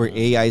 where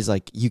AI is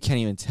like, you can't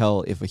even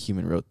tell if a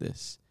human wrote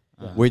this.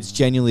 Where it's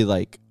genuinely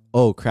like,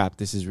 oh crap,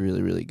 this is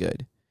really, really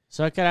good.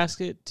 So I could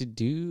ask it to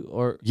do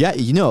or Yeah,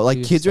 you know, like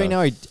Do kids right now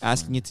are stuff.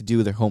 asking it to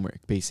do their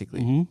homework,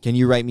 basically. Mhm. Can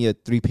you write me a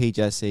 3-page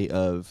essay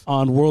of,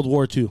 On World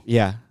War II.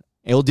 yeah,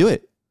 it'll do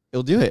it.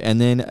 It'll do it.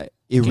 And then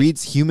it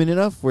reads human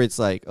enough where it's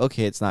like,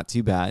 okay, it's not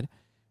too bad.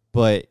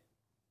 But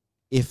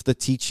if the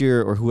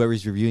teacher or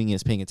whoever's reviewing it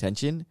is paying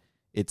attention,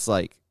 it's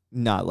like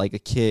not like a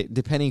kid,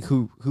 depending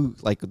who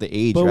like the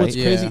age, But right? what's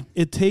crazy,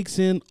 it takes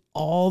in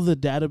all the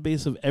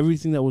database of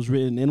everything that was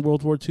written in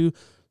World War II,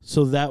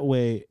 so that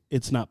way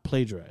it's not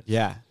plagiarized.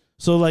 Yeah.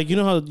 So like you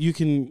know how you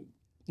can,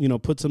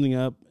 put something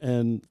up,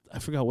 and I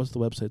forgot what's the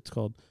website's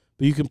called,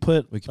 but you can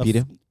put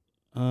Wikipedia?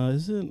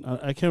 Is it?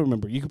 I can't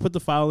remember. You can put the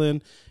file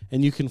in,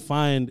 and you can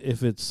find if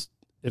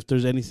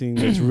there's anything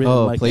that's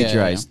written like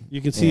plagiarized. that.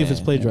 You can see if it's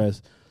Yeah.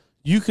 plagiarized.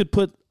 You could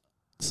put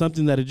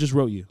something that it just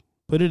wrote you,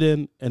 put it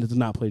in, and it's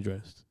not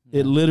plagiarized.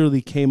 It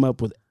literally came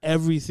up with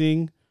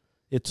everything.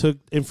 It took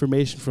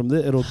information from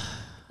this. It'll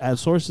add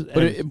sources.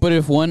 But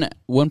if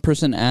one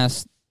person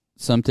asks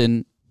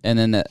something and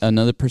then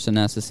another person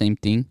asks the same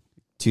thing,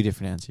 2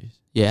 different answers.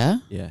 yeah.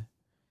 Yeah.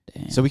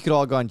 Damn. So we could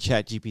all go on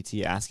Chat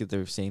GPT, ask it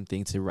the same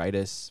thing to write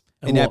us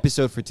And an we'll-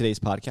 episode for today's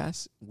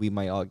podcast. We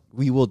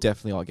will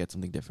definitely all get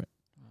something different.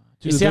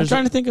 You see, I'm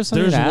trying to think of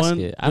something to ask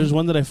it. There's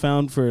one that I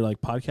found for like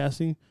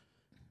podcasting.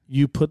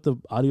 You put the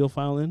audio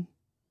file in,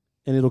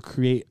 and it'll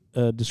create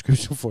a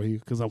description for you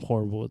because I'm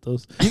horrible at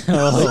those.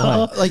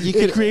 Like you It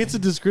could creates a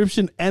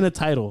description and a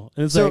title,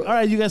 and it's So- like, all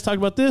right, you guys talked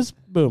about this.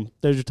 Boom,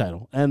 there's your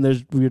title, and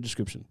there's your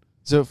description.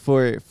 So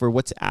for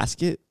what to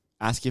ask it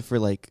for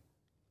like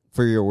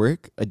for your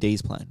work, a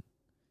day's plan.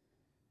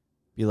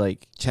 Be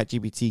like,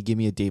 ChatGPT, give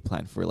me a day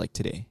plan for like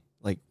today.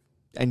 Like,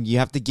 and you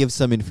have to give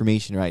some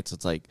information, right? So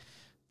it's like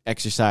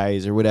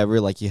exercise or whatever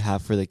like you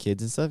have for the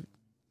kids and stuff.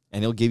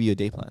 And it'll give you a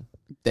day plan.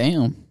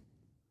 Damn.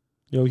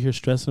 You over here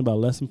stressing about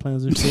lesson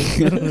plans and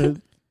shit. I don't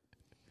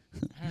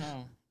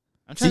know.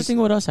 I'm trying to think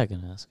what else I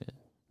can ask it.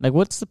 Like,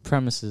 what's the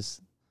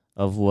premises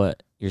of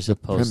what you're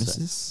supposed to?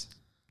 Premises.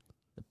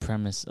 The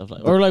premise of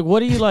like, or like, what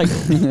do you like?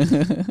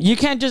 You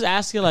can't just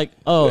ask it like,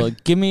 oh,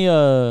 give me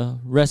a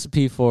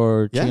recipe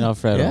for chicken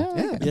Alfredo.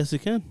 Yeah. Yes, you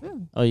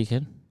can. Oh, you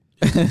can.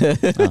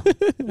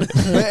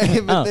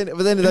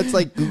 But then that's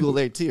like Google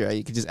there too, right?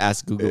 You can just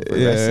ask Google for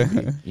a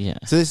recipe. Yeah.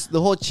 So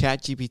the whole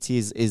Chat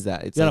GPT is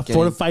that it's You gotta like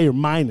fortify your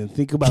mind and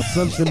think about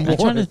something more. I'm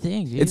trying to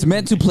think. Dude. It's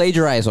meant to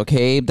plagiarize,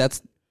 okay?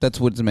 That's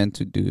what it's meant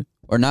to do,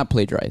 or not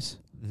plagiarize.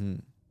 Mm-hmm.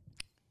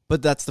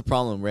 But that's the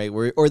problem, right?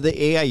 Or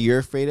the AI you're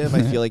afraid of,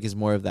 I feel like is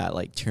more of that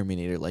like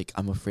Terminator. Like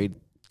I'm afraid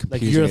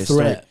Like computers you're are a gonna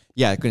threat. start.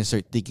 Yeah, going to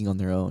start thinking on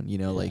their own. You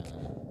know, like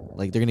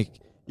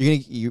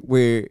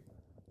where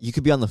you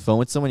could be on the phone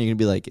with someone, you're gonna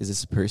be like, is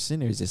this a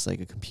person or is this like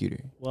a computer?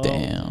 Well,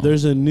 Damn.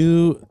 There's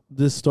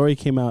this story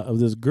came out of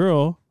this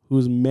girl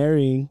who's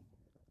marrying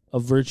a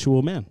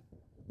virtual man.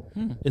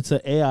 It's an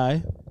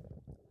AI,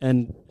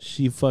 and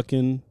she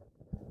fucking,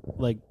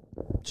 like,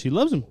 she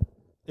loves him.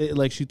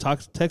 Like, she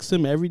texts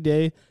him every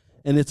day,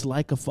 and it's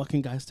like a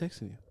fucking guy's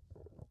texting you.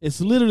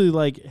 It's literally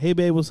like, hey,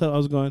 babe, what's up?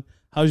 How's it going?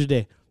 How's your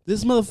day?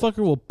 This motherfucker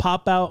will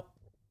pop out,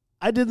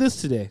 I did this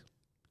today.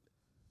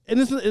 And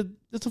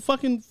it's a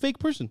fucking fake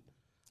person.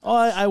 Oh,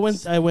 I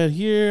went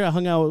here, I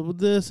hung out with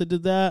this, I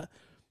did that.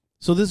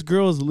 So this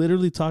girl is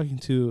literally talking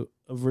to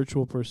a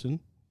virtual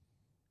person,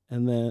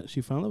 and then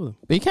she found love with him.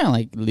 But you can't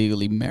like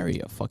legally marry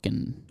a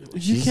fucking.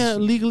 You can't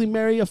legally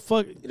marry a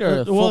fuck.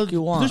 Whatever the fuck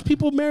you want. There's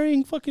people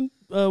marrying fucking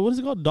what is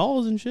it called,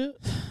 dolls and shit.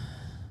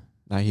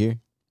 Not here.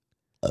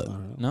 I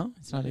don't know. No,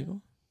 it's not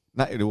legal.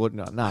 Not in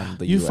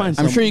the You US. find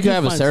I'm sure you could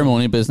have a find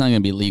ceremony, but it's not gonna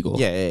be legal.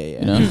 Yeah.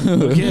 You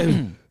know?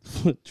 Okay.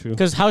 True.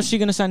 Because how's she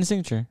gonna sign the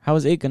signature? How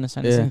is it gonna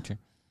sign the Yeah. signature?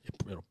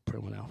 It'll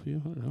print one out for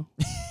you. I don't know.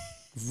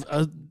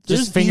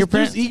 Just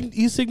fingerprint? There's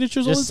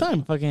e-signatures all the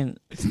time. Fucking.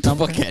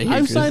 Fuck outta here, I've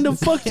Chris. signed a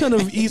fuck ton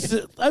of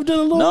I've done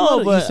a lot No,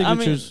 of but I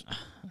mean, e-signatures.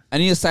 I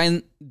need to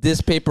sign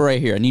this paper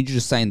right here. I need you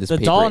to sign this the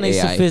paper. doll needs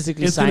AI. to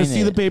physically It's sign gonna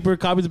see it. the paper,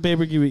 copy the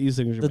paper, give you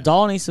e-signature. The back.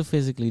 doll needs to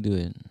physically do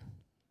it.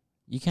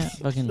 You can't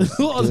fucking.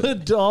 Oh, the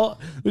doll.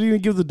 What are you gonna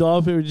give the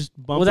doll paper? Just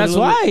bump Well, it that's a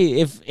little why.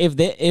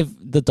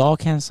 If the doll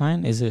can't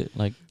sign, is it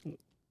like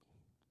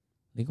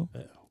legal?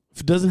 bit?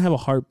 If it doesn't have a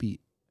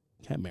heartbeat,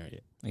 can't marry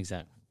it.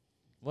 Exactly.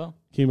 Well,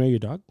 Can you marry your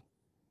dog?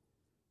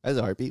 That's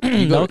a heartbeat.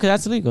 no, because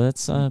that's illegal.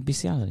 That's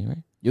bestiality, right?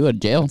 You go to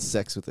jail.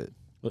 Sex with it.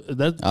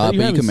 That, but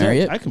you having can marry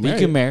sex. it? I can You marry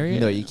can it. marry it.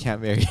 No, you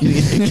can't marry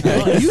it.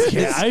 No, you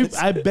can.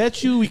 I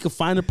bet you we could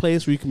find a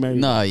place where you can marry.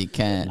 No, you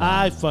can't.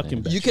 I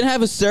fucking bet You can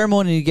have a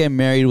ceremony to get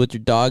married with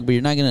your dog, but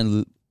you're not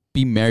gonna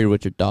be married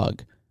with your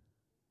dog.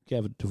 You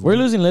have a divorce. We're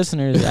losing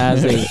listeners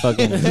as they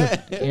fucking.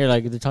 You're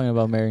like they're talking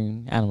about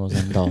marrying animals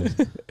and dolls.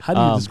 How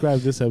do you describe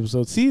this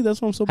episode? See,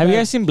 that's why I'm so. Have bad. you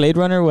guys seen Blade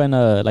Runner when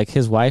like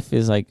his wife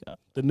is like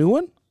the new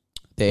one?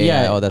 Yeah.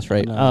 Yeah. Oh, that's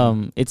right.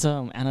 No. it's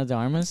Ana de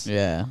Armas.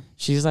 Yeah.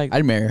 She's like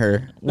I'd marry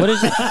her. what is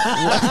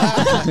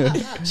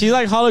it? She's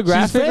like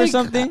holographic or fake.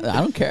 something. I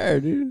don't care,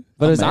 dude.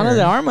 But I'll it's marry Ana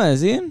de her.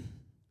 Armas, Ian.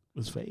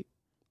 It's fake.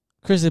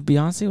 Chris, if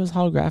Beyonce was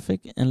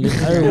holographic and lived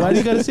Hey, why do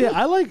you gotta say it?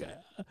 I like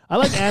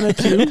Anna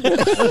too.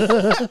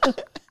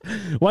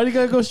 Why do you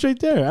gotta go straight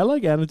there? I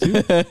like Anna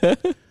too.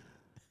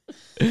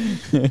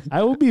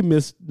 I will be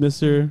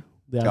Mr.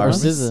 or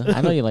Armas. SZA.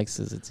 I know you like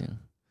SZA too.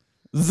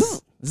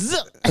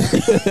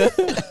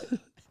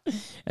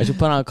 I should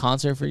put on a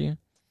concert for you.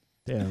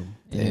 Damn,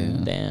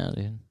 Damn. Damn,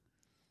 dude.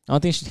 I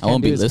don't think she. I won't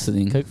can do be is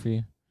listening. Cook for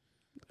you.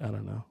 I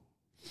don't know.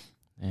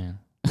 Yeah,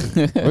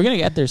 we're gonna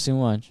get there soon.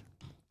 Watch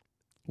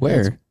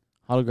Where?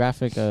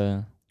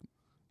 holographic,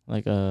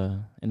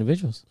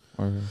 individuals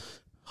or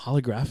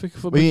Holographic,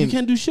 but mean, you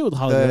can't do shit with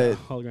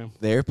hologram.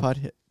 The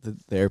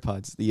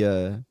AirPods,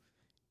 the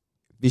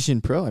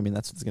Vision Pro. I mean,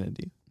 that's what it's gonna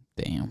do.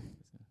 Damn.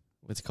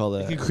 What's it called?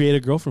 It can create a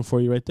girlfriend for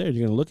you right there.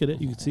 You're gonna look at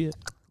it, you can see it.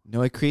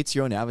 No, it creates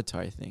your own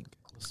avatar. I think.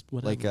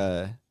 Whatever.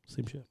 Like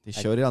Same shit. they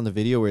showed it on the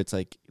video where it's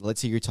like, let's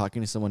say you're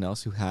talking to someone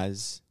else who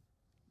has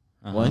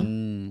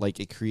one. Like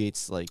it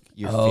creates like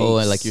your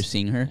face. like you're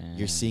seeing her?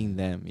 You're seeing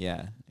them.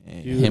 Yeah.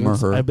 And- Dude, Him or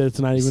her. I bet it's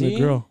not even a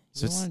girl.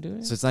 So You it's, want to do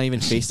it? so it's not even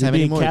You're FaceTime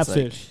being anymore. It's like,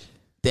 catfish.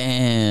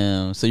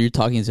 Damn. So you're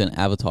talking to an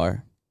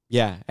avatar.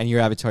 yeah, and your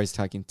avatar is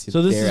talking to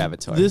So their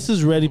avatar. this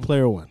is Ready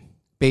Player One.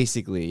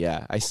 Basically,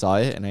 yeah. I saw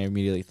it and I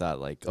immediately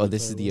thought like, oh,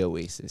 this is the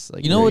Oasis.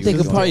 Like, You know what they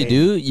really could probably Dang.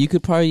 do? You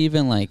could probably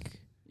even like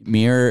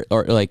mirror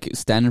or like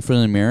stand in front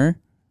of the mirror.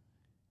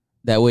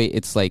 That way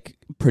it's like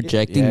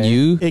projecting Yeah.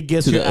 you It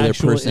gets to your the other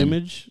actual person.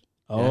 image.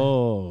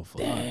 Oh,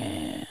 fuck.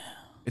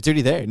 It's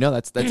already there. No,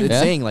 that's it's Yeah.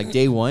 saying like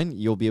day one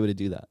you'll be able to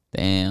do that.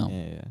 Damn.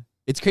 Yeah.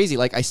 It's crazy.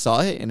 Like I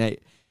saw it and I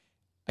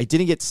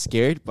didn't get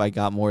scared, but I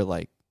got more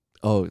like,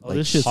 oh, like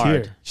this shit's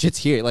hard. here. Shit's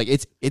here. Like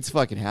it's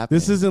fucking happening.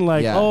 This isn't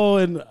like, Yeah. oh,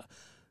 and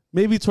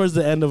maybe towards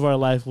the end of our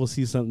life we'll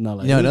see something. Not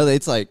like no,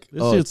 it's like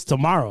this oh, shit's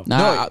tomorrow.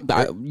 Nah,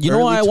 you know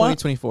what I want?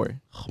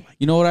 2024.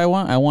 You know what I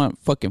want? I want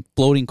fucking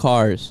floating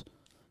cars.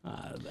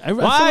 I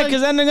Why? feel like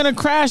Because then they're gonna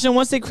crash, and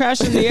once they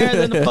crash in the air,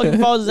 then the fucking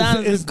falls down,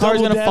 and it's the car's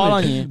double gonna fall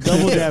on damage. you.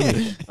 Double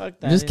damage. Fuck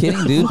that. I'm just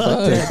kidding, dude.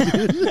 Fuck.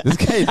 This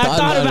guy I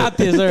thought about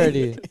this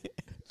already.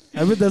 I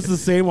I bet that's the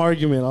same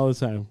argument all the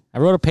time. I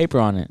wrote a paper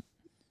on it.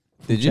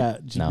 Did you?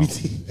 Chat No.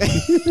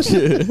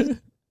 GPT.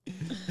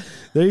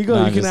 There you go. No,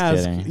 You I'm can just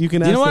ask. kidding. You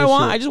can Do ask. you know what that I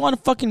want? shit. I just want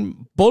a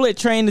fucking bullet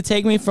train to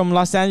take me from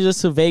Los Angeles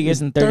to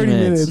Vegas in 30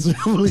 minutes.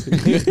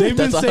 They've been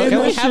That's all. saying Can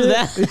that we have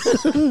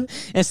shit. that?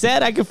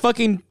 Instead, I could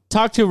fucking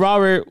talk to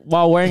Robert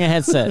while wearing a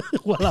headset.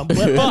 while I'm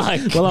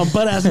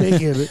butt ass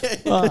naked.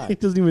 He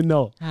doesn't even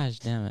know. Gosh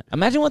damn it.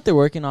 Imagine what they're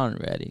working on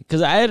already.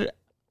 Because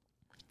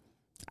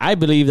I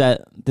believe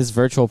that this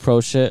virtual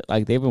pro shit,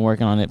 like they've been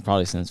working on it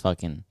probably since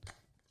fucking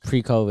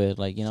pre-COVID,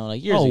 like, you know,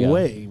 like years ago.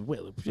 Wait.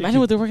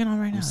 Imagine what they're working on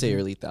right now. I'd say dude.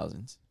 early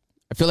thousands.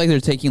 I feel like they're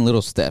taking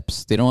little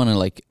steps. They don't want to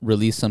like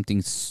release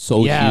something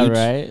so Yeah, huge.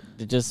 right?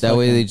 They just That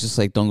way fucking- they just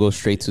like don't go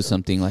straight to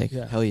something like.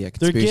 Yeah. Hell yeah.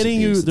 They're conspiracy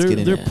getting you. theories. Let's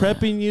get They're in it.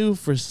 prepping you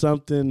for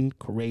something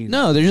crazy.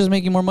 No, they're just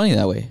making more money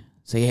that way.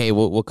 Say, hey,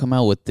 we'll come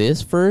out with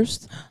this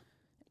first.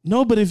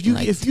 No, but if you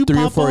Like if you 3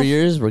 or pop 4 off,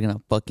 years, we're gonna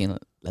fucking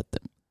let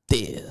them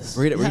this.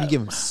 We're gonna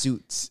give them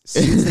suits.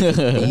 Suits that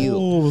can feel.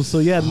 oh, so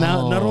yeah.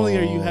 Now, not only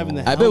are you having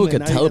the, I bet we helmet, could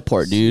now you got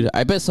teleport, the dude.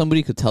 I bet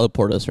somebody could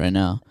teleport us right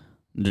now.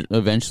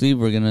 Eventually,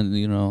 we're gonna,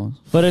 you know.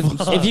 But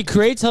if you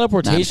create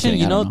teleportation,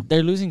 kidding, you I know, don't know.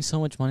 they're losing so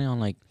much money on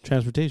like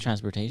transportation.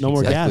 transportation. No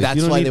more gas. That's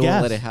You don't why need they gas.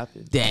 won't let it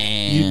happen.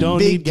 Damn. You don't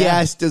Big need gas.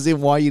 gas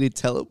doesn't want you to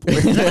teleport.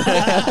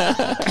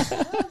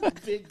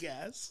 Big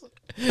gas.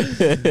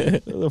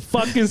 The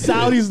fucking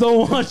Saudis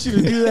don't want you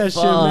to do that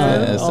shit,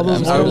 man. Yes, All those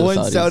I'm sorry Our to the one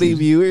Saudis, Saudi dude.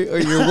 viewer or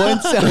your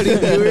one Saudi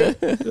viewer.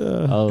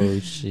 Oh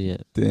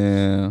shit.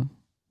 Damn.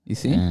 You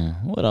see? Yeah.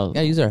 What else?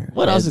 Yeah, use our.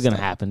 What else is heads.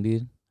 gonna happen,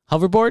 dude?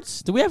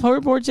 Hoverboards? Do we have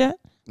hoverboards yet?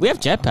 We have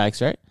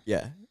jetpacks, right?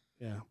 Yeah.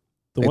 Yeah.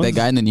 The Like ones that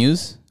guy in the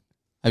news.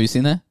 Have you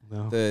seen that?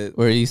 No. The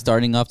Where he's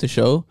starting off the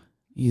show.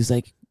 He's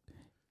like,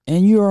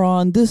 and you're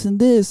on this and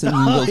this, and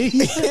he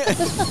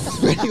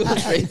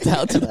goes straight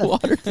down to the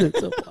water.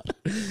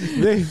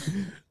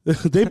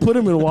 they put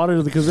him in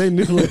water because they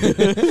knew like,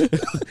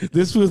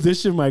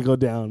 this shit might go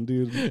down,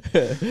 dude.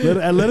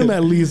 Let him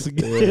at least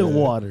get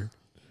water.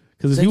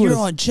 Because if Like, he you're was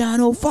on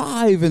channel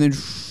 5, and then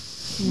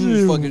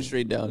fucking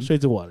straight down.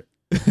 straight to water,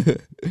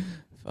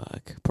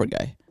 Fuck, poor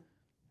guy.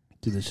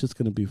 dude, this shit's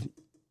gonna be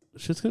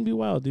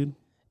wild, dude.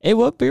 Hey,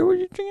 what beer were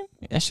you drinking?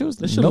 That shit was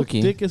That shit look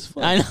milky. thick as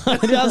fuck. I know.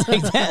 Dude, I was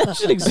like, that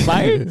shit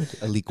expired.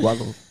 a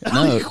licuado.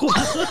 No,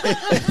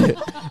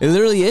 it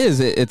literally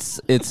is.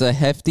 It's a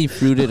hefty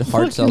fruited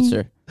hard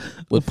seltzer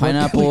with fucking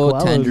pineapple,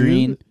 licuado,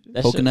 tangerine,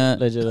 That shit coconut,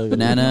 legit looked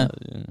banana.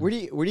 good. Where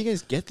do you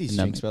guys get these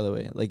Num- drinks, by the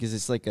way? Like, is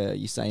this like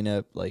you sign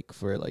up like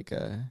for like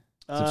a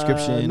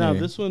subscription? No,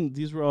 or-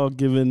 these were all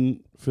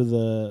given for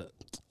the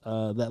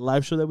that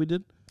live show that we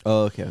did.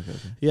 Oh, okay.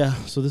 Yeah,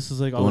 so this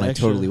is like The all one I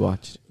extra. totally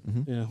watched.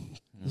 Yeah,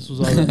 this was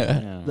all the,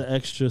 Yeah. the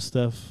extra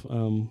stuff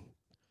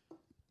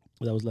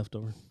that was left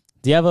over.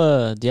 Do you have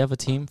a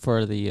team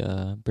for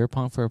the beer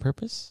pong for a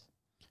purpose?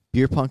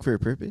 Beer pong for a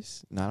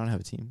purpose? No, I don't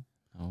have a team.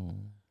 Oh.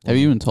 Have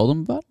you even told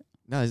him about it?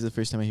 No, this is the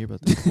first time I hear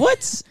about this.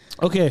 What?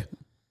 Okay,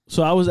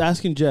 so I was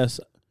asking Jess,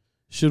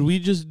 should we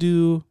just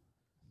do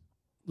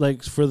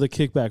like for the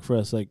kickback for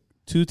us, like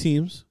 2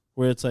 teams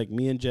where it's like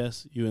me and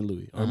Jess, you and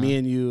Louis, or me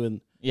and you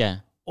and, Yeah.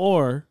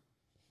 or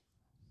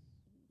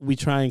we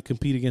try and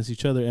compete against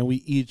each other and we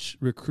each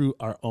recruit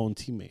our own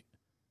teammate.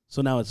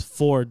 So now it's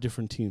 4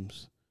 different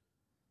teams.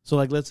 So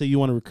like, let's say you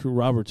want to recruit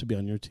Robert to be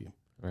on your team.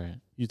 Right.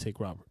 You take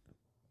Robert.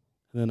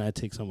 And then I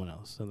take someone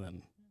else. And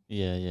then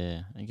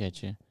Yeah. I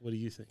get you. what do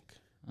you think?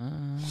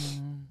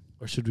 Um,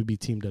 Or should we be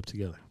teamed up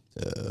together?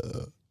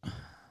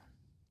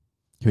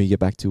 Can we get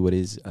back to what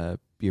is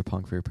beer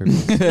pong for a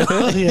purpose?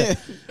 Yeah.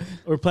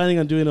 We're planning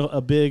on doing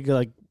a big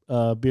like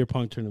beer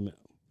pong tournament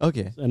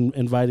Okay. and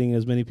inviting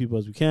as many people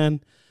as we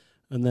can.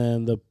 And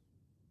then the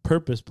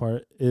purpose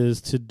part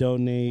is to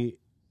donate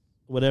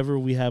whatever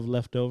we have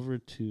left over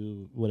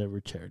to whatever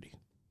charity.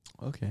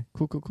 Okay.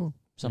 Cool.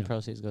 some Yeah.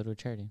 proceeds go to a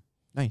charity,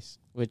 Nice.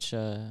 which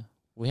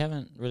we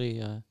haven't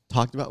really.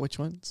 Talked about which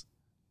ones?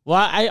 Well,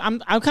 I'm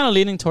kind of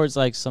leaning towards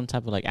like some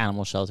type of like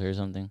animal shelter or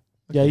something.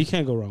 Yeah, you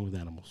can't go wrong with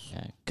animals.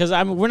 Yeah, because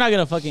we're not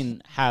gonna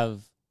fucking have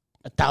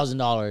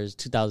 $1,000,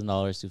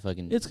 $2,000 to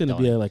fucking. It's gonna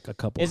be donate. like a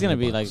couple. It's gonna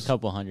be like $100. a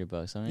couple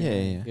 $100. I mean,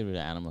 Yeah. Give it an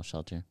animal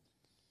shelter,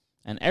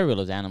 and everyone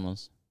loves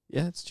animals.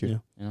 Yeah, that's true. Yeah.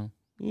 You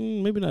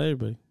know. Maybe not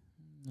everybody.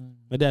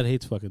 My dad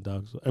hates fucking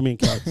dogs. I mean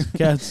cats.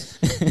 Cats.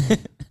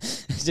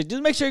 He's like,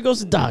 just make sure it goes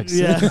to dogs.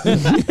 Yeah.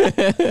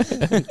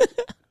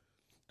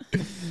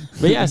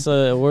 But yeah,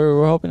 so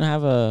we're hoping to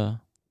have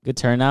a good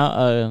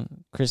turnout.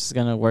 Chris is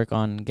gonna work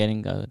on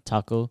getting a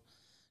taco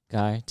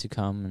guy to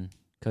come and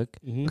cook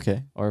Mhm.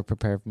 Okay. or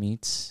prepare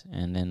meats,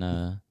 and then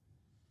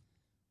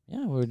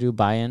we'll do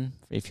buy-in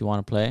if you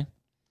want to play,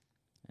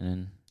 and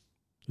then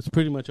It's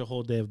pretty much a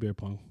whole day of beer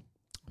pong.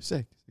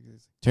 Sick.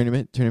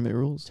 Tournament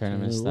rules.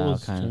 tournament style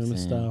rules, kind tournament of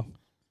thing. style.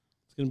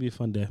 It's gonna be a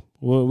fun day.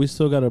 Well, we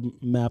still gotta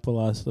map a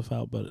lot of stuff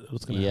out, but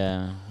it's gonna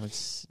happen. Yeah,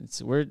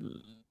 it's we're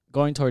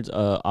going towards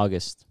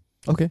August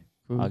Okay.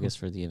 Cool. August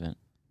for the event,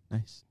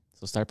 Nice.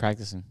 so start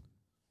practicing.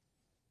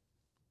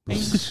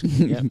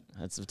 Yep,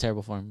 that's a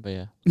terrible form, but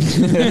yeah.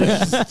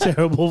 It's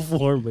terrible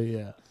form, but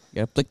yeah. You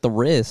gotta flick the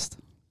wrist.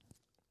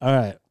 All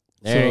right.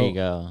 There So- you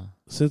go.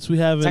 since we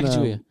haven't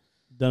Sacagawea.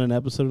 done an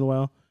episode in a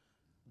while,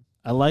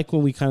 I like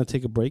when we kind of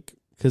take a break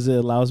because it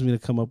allows me to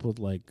come up with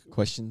like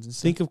Questions and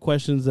stuff. think of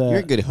questions that. You're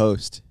a good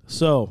host.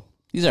 So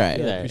He's all right.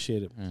 yeah, I Yeah.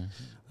 appreciate it. Yeah.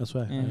 That's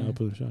why Yeah. I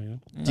open the show. You know?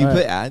 Do you All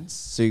put right. ads?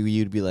 So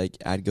you'd be like,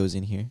 ad goes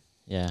in here.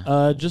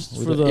 Yeah. Just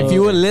We for don't- the. If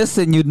you would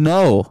listen, you'd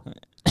know.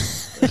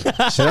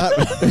 Shut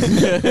up.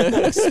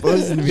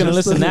 Exposing me. Gonna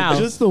listen now.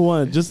 Just the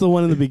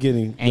one in the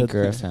beginning.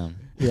 Anchor That- FM.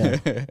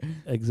 Yeah,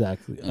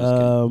 exactly. I'm just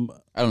kidding.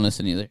 I I don't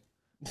listen either.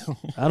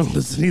 don't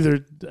listen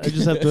either. I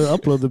just have to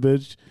upload the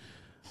bitch.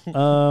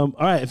 All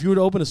right. If you were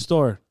to open a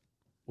store,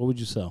 what would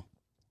you sell?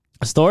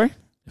 A store?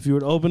 If you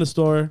were to open a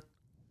store,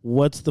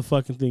 what's the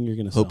fucking thing you're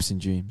gonna sell? Hopes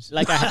and dreams.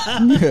 Like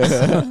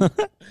I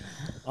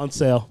On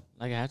sale.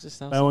 like I have to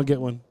sell. Buy one get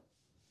one.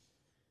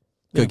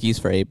 Yeah. Cookies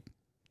for Abe.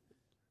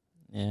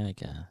 Yeah, I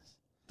guess.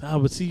 Ah,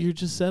 but see, you're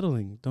just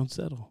settling. Don't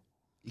settle.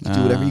 You can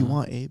do whatever you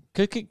want, Abe.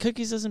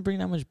 Cookies doesn't bring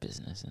that much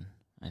business in,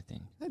 I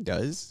think. That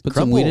does. Put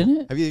some weed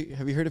in it?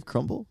 Have you heard of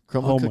Crumble?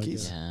 Crumble Oh my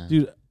cookies? Yeah.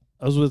 Dude,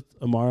 I was with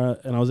Amara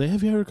and I was like,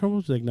 "Have you heard of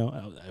Crumble?" She's like, "No."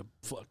 I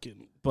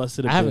fucking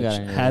busted a I haven't bitch.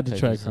 got any Had to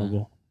try cookies,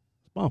 Crumble.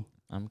 Bomb.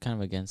 I'm kind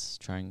of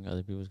against trying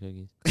other people's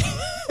cookies.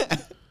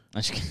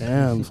 I'm just kidding.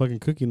 Damn, fucking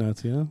cookie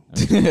Nazi,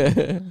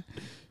 huh?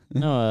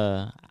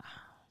 No,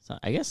 so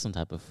I guess some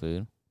type of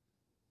food.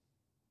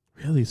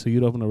 Really? So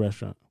you'd open a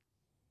restaurant?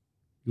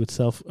 You would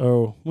sell,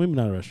 or maybe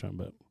not a restaurant,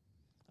 but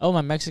Oh,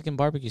 my Mexican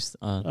barbecue.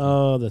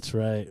 oh, that's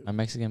right. My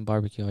Mexican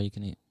barbecue, all you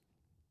can eat.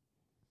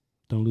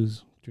 Don't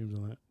lose dreams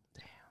on that.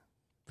 Damn.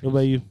 What about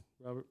you,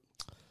 Robert?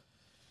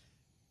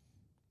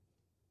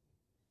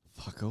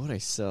 Fuck, what would I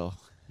sell?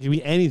 Give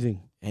me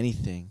anything.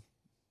 Anything.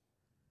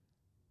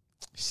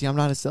 See, I'm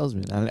not a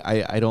salesman.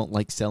 I don't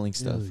like selling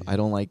stuff. Really? I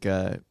don't like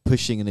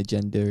pushing an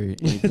agenda or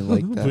anything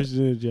like that. Pushing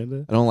an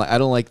agenda. I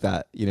don't like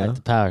that. You know. Like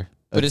the power.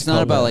 But it's not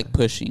called about a- like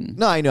pushing.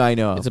 No, I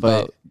know. It's but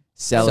about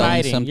selling.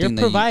 Providing. Providing. You're something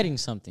that you- providing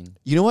something.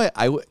 You know what?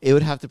 It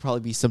would have to probably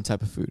be some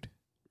type of food.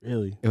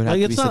 Really? It would have Like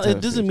to it's be some not. type It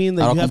of doesn't food. mean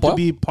that you Arroz have con to pollo?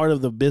 be part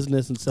of the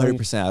business and selling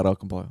 100% arroz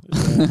con pollo.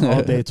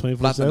 all day, 24/7.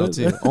 Plátano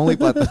too. Only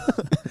plátano.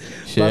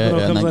 Shit, Plátano I'm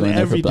comes not on going there for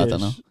every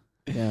plátano.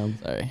 dish. Yeah.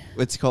 Sorry.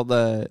 What's it called?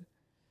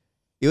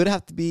 It would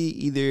have to be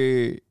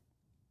either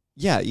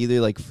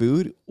like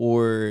food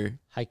or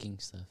Hiking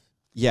stuff.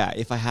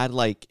 if I had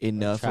like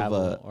enough of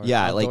travel or like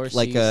outdoorsy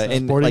a stuff.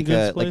 and Sporting like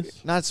goods a like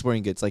place? not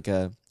sporting goods, like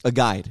a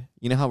guide.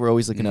 You know how we're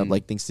always looking up Mm.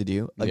 like things to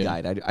do? A Yeah.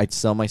 guide. I'd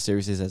sell my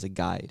services as a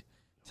guide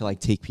to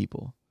like take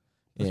people.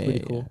 That's pretty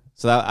cool.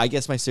 So I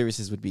guess my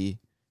services would be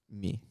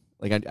me.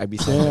 Like I'd be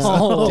selling Damn.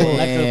 myself. Oh, Damn.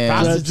 like a Yeah,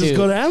 prostitute. Just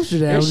go to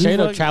Amsterdam. You're a Just straight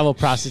up fuck- travel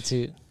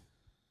prostitute.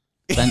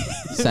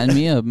 Sign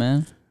me up,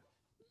 man.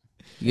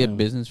 You get Yeah.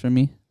 business from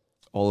me?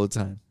 all the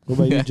time. What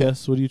about you,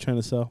 Jess? What are you trying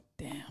to sell?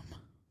 Damn.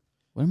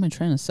 What am I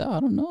trying to sell? I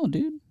don't know,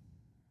 dude.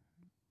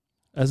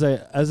 As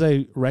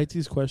I write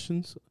these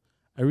questions,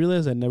 I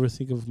realize I never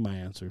think of my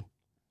answer.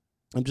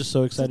 I'm just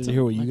so excited to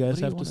hear what you guys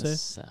do have to wanna say,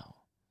 sell?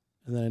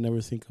 and then I never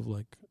think of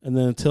and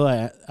then until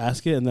I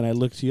ask it, and then I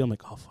look to you, I'm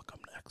like, oh fuck, I'm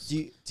next.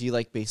 Do you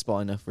like baseball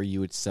enough where you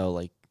would sell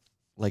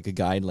like a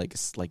guide, like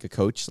a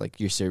coach, like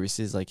your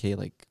services, like hey,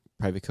 like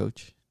private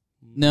coach?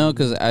 No,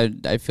 because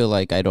I feel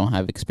like I don't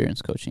have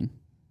experience coaching.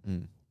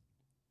 Mm.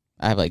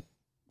 I have like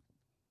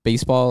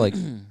baseball, like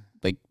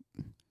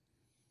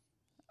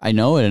I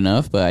know it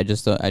enough, but I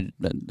just don't,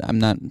 I'm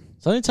not.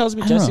 Something tells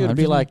me I don't Jesse know, would I'm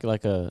be just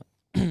like a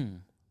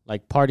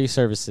like party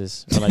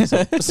services or like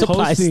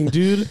supplies. Hosting,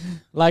 dude.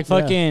 Like Yeah.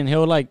 fucking,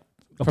 he'll like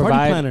A party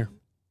provide. planner.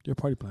 You're a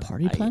party planner.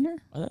 Party I- planner?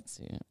 Oh, that's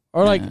it.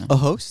 Or like Nah. A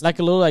host? like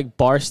a little like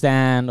bar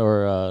stand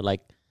or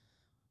like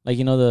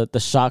you know the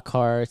shot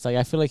carts. Like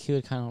I feel like he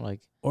would kind of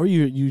like Or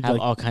you have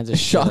like all kinds of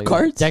shit, Shot like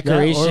carts?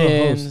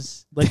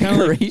 decorations, like kind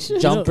of like Decoration?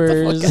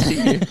 jumpers,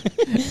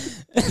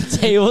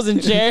 tables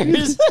and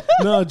chairs.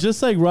 no,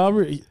 just like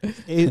Robert.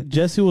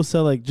 Jesse will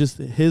sell like just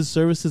his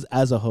services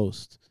as a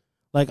host.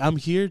 Like I'm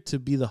here to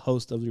be the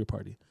host of your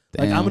party.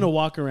 Like I'm Damn. gonna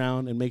walk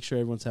around and make sure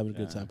everyone's having a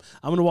good time.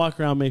 I'm gonna walk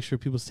around, make sure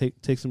people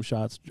take some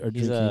shots or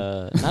He's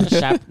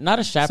drinking. not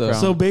a chaperone.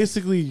 So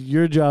basically,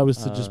 your job is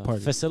to just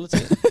party.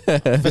 Facilitate.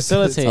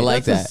 Facilitate. I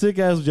like That's that. a sick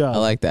ass job. I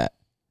like that.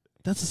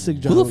 That's a sick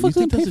Who job. the fuck You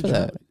think gonna that's pay a for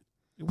job?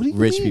 that? What do you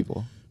Rich mean?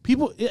 people.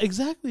 People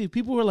exactly.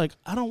 People were like,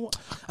 I don't want.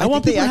 I think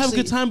want they people to have a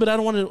actually- good time, but I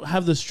don't want to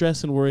have the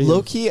stress and worry.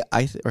 Low key,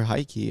 or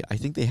high key, I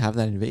think they have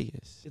that in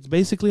Vegas. It's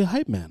basically a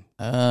hype man.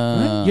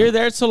 You're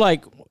there to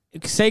like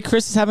say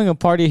Chris is having a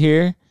party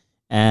here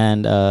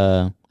and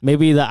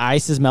maybe the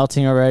ice is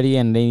melting already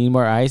and they need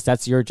more ice.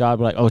 That's your job.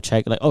 Like, oh,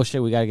 check. Like, oh,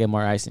 shit, we got to get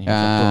more ice in here.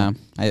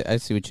 I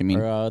see what you mean.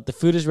 Or the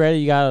food is ready.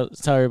 You got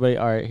to tell everybody,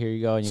 all right, here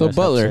you go. And you So guys have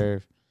to butler.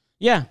 serve.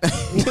 Yeah.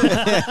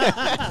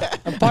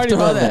 A party After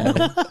all butler.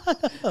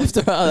 that.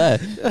 After all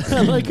that.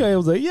 I like how I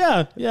was like,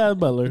 yeah,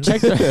 Butler.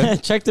 Check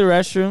the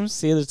restrooms.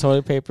 See the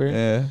toilet paper.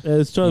 Yeah.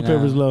 His toilet You know.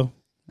 paper's low.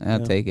 I'll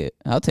Yeah. take it.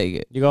 I'll take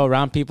it. You go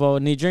around people,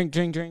 need drink.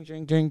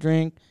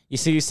 You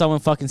see someone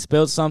fucking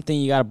spilled something,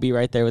 you got to be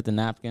right there with the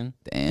napkin.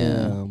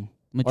 Damn.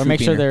 I'm a Or make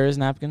true sure beaner. there is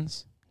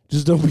napkins.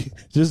 Just don't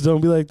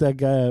be like that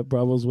guy at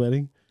Bravo's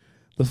wedding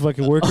the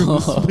fucking worker who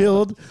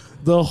spilled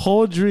the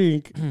whole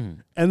drink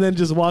and then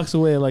just walks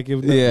away like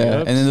if And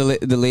then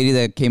the lady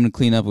that came to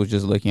clean up was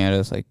just looking at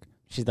us like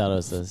She thought it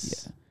was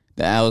this.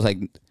 Yeah. I was like,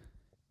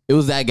 it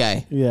was that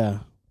guy. Yeah.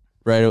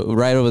 Right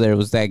over there. It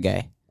was that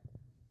guy.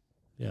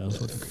 Yeah, it was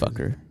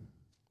Fucker.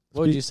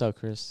 What would you sell,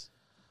 Chris?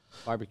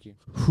 Barbecue.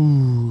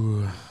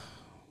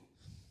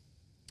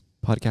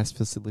 Podcast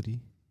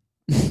facility.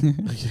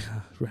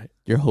 Yeah, right.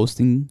 Your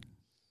hosting,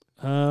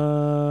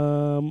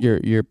 Um,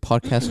 your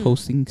podcast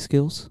hosting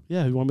skills.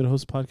 yeah, if you want me to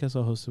host a podcast,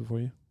 I'll host it for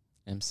you.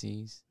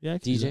 MCs. Yeah, I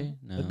can do DJ? that.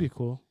 No. That'd be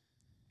cool.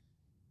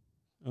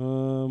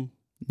 An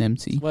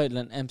MC. What,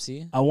 an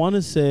MC? I want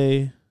to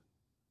say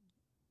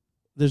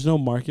there's no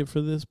market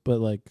for this, but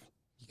like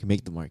You can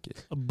make the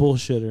market. a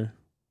bullshitter.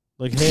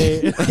 Like,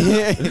 hey,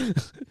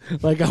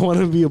 like I want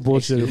to be a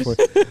bullshitter for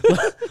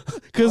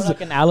because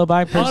Like an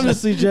alibi person?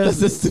 honestly, That's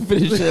the just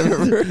stupidest shit I've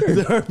ever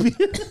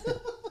heard.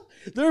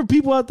 there are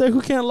people out there who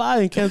can't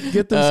lie and can't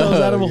get themselves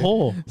out of a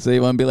hole. So you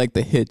want to be like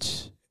the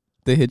hitch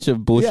of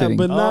bullshitting.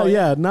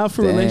 Yeah, but not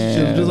for Damn.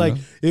 relationships. Just like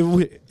if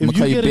I'm gonna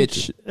call you get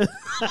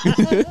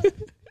bitch.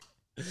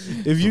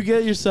 if you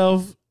get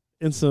yourself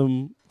in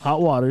some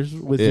hot waters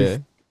with your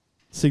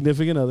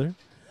significant other,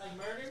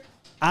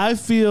 I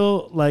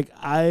feel like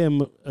I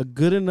am a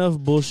good enough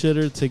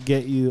bullshitter to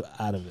get you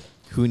out of it.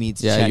 Who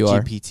needs Yeah, you are.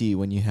 ChatGPT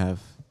when you have?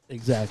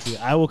 Exactly.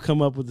 I will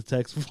come up with the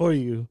text for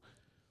you.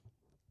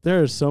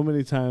 There are so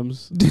many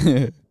times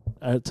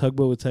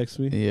Tugboat would text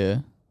me. Yeah.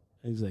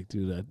 And he's like,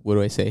 dude, What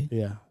do I say?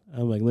 yeah.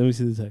 I'm like, let me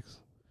see the text.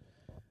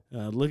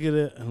 And I look at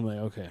it, and I'm like,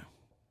 okay.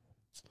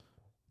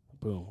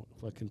 Boom.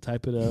 Fucking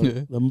type it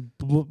out.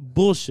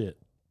 Bullshit.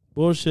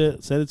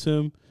 Send it to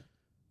him.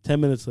 10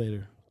 minutes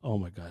later. Oh,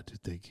 my God,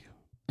 dude, thank you.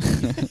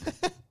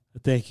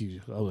 Thank you.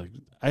 I was like,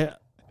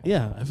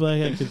 I feel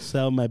like I could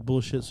sell my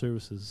bullshit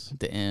services.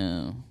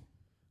 Damn.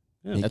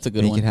 Yeah. That's a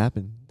good Make one. it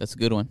happen. That's a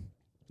good one.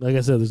 Like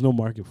I said, there's no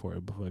market for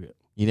it, but fuck it.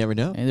 You never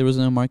know. And there was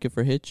no market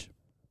for Hitch.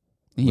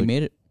 And he Look-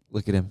 made it.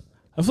 Look at him.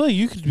 I feel like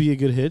you could be a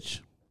good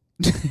hitch.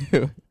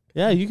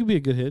 Yeah, you could be a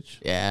good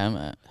hitch.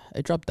 Yeah,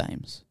 I drop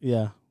dimes.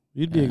 Yeah,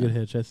 you'd be a Yeah. good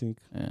hitch, I think.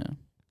 Yeah.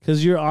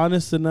 Because you're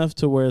honest enough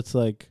to where it's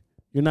like,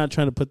 you're not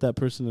trying to put that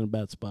person in a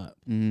bad spot,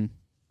 Mm-hmm.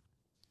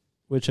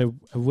 which I've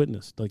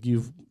witnessed. Like,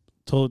 you've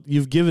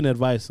given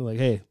advice, and like,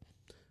 hey,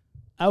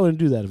 I wouldn't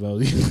do that if I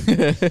was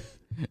you.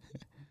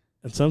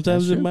 And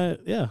sometimes That's it true. might,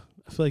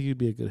 I feel like you'd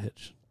be a good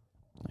hitch.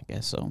 I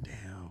guess so.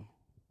 Damn.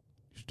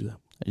 You should do that.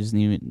 I just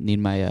need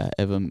my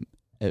Eva.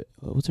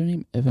 What's her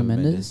name? Eva Eva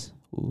Mendes.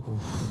 Ooh.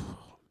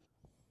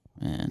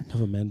 Man.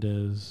 Eva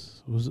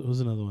Mendes. What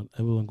was another one?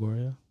 Eva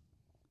Longoria?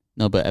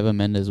 No, but Eva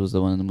Mendes was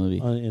the one in the movie.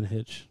 In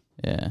Hitch.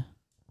 Yeah.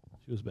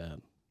 She was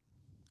bad.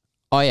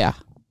 Oh yeah.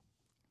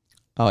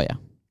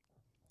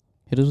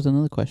 Hit us with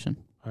another question.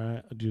 All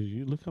right. Dude,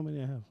 you look how many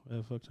I have. I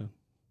have a fuck ton.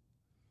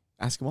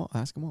 Ask them all.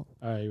 All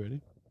right, you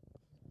ready?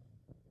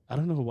 I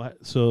don't know why.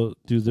 So,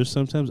 dude, there's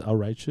sometimes I'll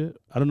write shit.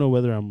 I don't know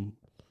whether I'm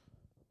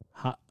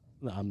high.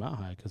 No, I'm not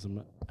high because I'm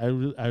not.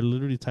 I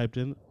literally typed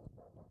in,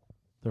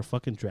 they're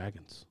fucking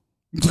dragons.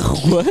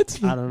 What?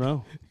 I don't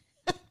know.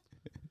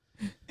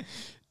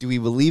 Do we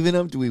believe in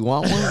them? Do we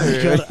want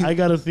one? I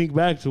gotta think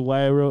back to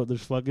why I wrote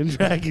there's fucking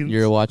dragons.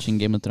 You're watching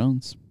Game of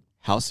Thrones.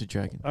 House of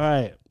Dragon. All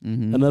right.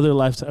 Mm-hmm. Another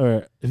lifetime.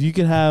 Or if you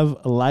could have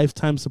a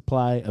lifetime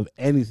supply of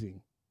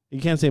anything, you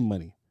can't say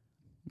money.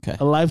 Okay.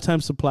 A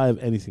lifetime supply of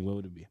anything, what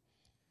would it be?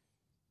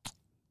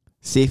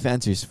 Safe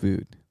answers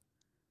food.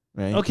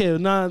 Right? Okay,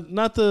 not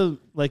the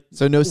like.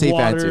 So no safe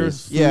water,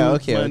 answers. food, Yeah,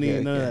 okay. money,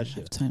 okay, none of okay. that shit.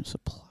 Lifetime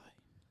supply.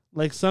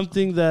 Like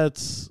something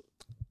that's,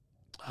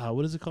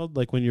 what is it called?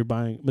 Like when you're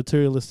buying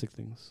materialistic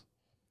things.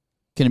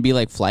 Can it be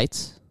like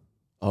flights?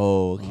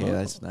 Oh, okay. Oh,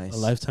 That's nice. A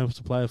lifetime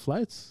supply of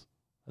flights.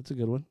 That's a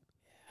good one.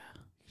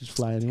 You just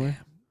fly anywhere.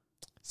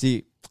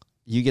 See,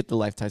 you get the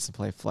lifetime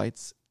supply of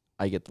flights.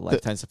 I get the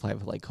lifetime supply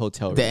of like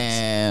hotel rooms.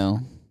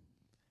 Damn.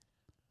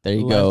 There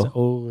you Lifetime- go.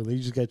 Oh, and then you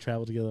just got to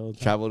travel together all the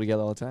time. Travel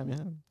together all the time. Yeah.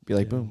 Be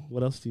like, Yeah. boom.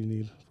 What else do you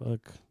need?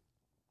 Fuck.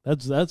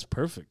 That's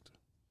perfect.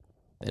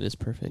 That is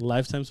perfect.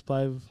 Lifetime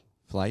supply of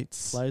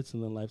Flights. flights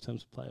and then lifetime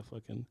supply of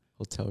fucking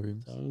Hotel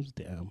rooms. rooms.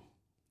 Damn.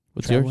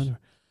 What's Travel yours?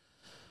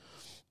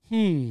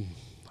 anywhere.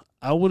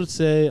 I would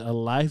say a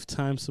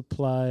lifetime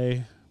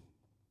supply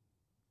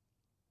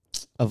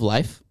Of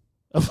life?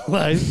 of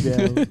life.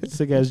 Yeah.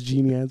 Sick ass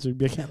genie answer.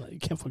 You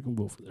can't fucking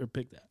vote for that or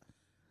pick that.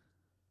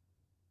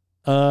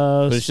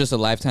 But it's just a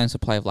lifetime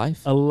supply of life.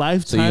 A So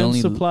lifetime you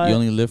only supply. you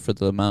only live for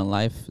the amount of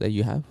life that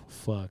you have.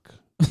 Fuck.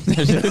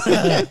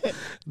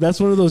 That's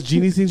one of those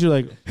genie things. You're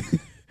like,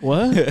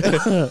 what?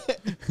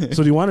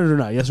 So do you want it or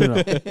not? Yes or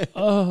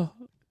no?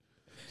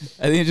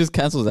 I think it just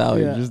cancels out.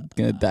 Yeah. You're just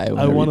gonna die. I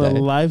whenever want you a die.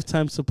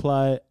 lifetime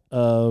supply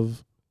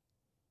of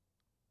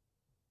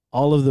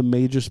all of the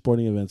major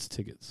sporting events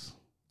tickets.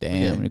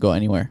 Damn, I'm gonna go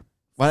anywhere.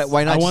 Why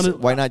I not? wanna-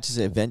 Why not just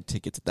event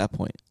tickets at that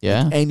point?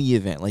 Yeah. Any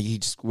event, like you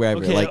just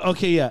wherever. Okay, Like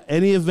okay, yeah.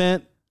 Any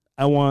event,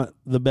 I want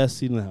the best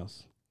seat in the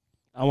house.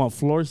 I want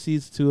floor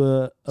seats to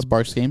a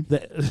Sparks game. to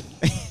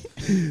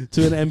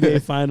an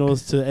NBA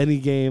Finals, to any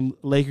game,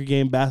 Laker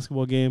game,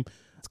 basketball game.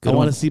 I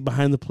want to see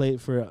behind the plate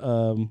for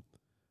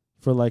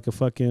like a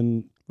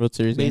fucking World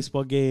Series game.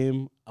 baseball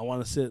game. I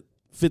want to sit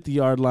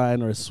 50-yard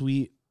line or a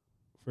suite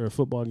for a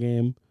football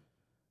game.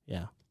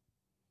 Yeah.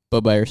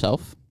 But by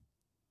yourself?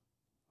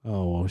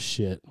 Oh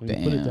shit! When you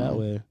put it that Damn.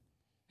 way.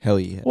 Hell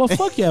yeah. Well,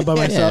 fuck yeah, by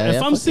myself. Yeah,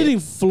 if I'm fuck sitting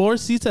floor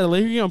seats at a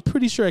Laker game, I'm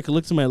pretty sure I could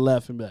look to my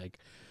left and be like,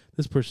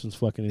 "This person's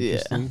fucking Yeah.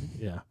 interesting."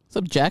 Yeah. What's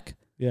up, Jack?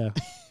 Yeah.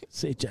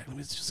 Say, Jack, let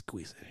me just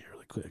squeeze in here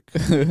really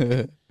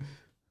quick.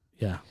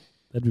 Yeah,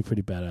 that'd be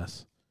pretty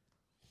badass.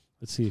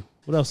 Let's see.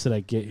 What else did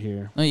I get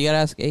here? No, you gotta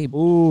ask Abe.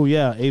 Oh,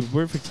 yeah. Abe,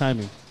 perfect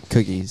timing.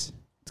 Cookies.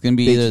 It's gonna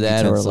be Baking either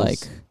that or utensils. like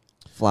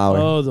Flour.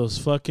 Oh, those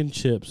fucking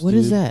chips. what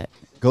dude. is that?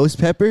 Ghost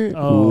pepper?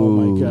 Oh,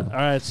 Ooh. my God. All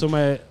right. So,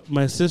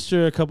 my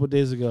sister, a couple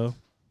days ago,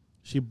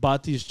 she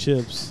bought these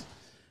chips.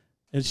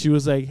 And she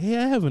was like, "Hey,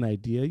 I have an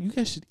idea. You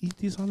guys should eat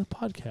these on the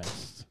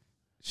podcast."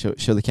 Show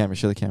the camera.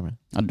 Show the camera.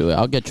 I'll do it.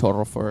 I'll get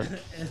chorro for it.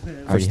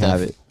 I already Steph.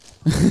 have it.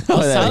 I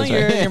was telling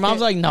your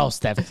mom's like, no,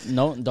 Steph,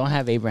 no, don't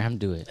have Abraham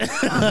do it.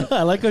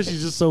 I like how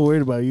she's just so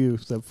worried about you.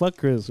 She's like, fuck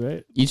Chris,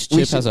 right? Each We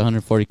chip should- has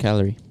 140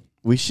 calorie.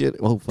 We should.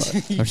 Oh fuck.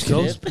 I'm just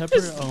kidding. Ghost pepper?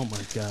 Oh,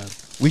 my God.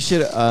 We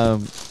should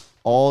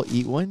all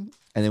eat one,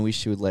 and then we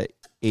should let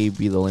Abe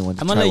be the only one.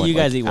 To I'm gonna try let you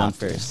one, guys like, eat one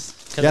after. first.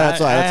 'Cause Yeah, that's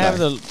why, I that's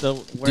have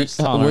the worst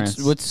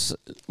tolerance.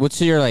 What's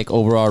your like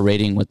overall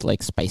rating with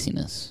like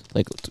spiciness?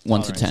 Like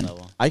 1 to 10.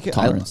 level. I could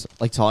Tolerance.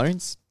 like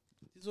tolerance.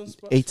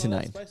 8 to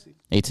 9.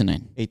 8 to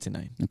 9. 8 to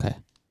 9. Okay.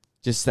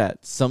 Just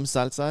that some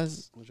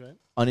salsas That's right.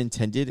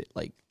 unintended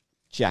like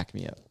jack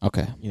me up.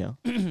 Okay. You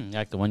know.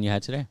 Like the one you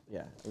had today.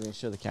 Yeah. We're gonna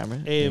show the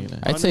camera. Abe, You're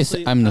gonna- I'd say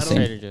honestly, I'm the I don't- same.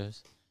 Trader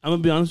Joe's. I'm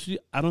gonna be honest with you.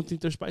 I don't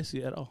think they're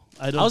spicy at all.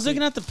 I was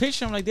looking at the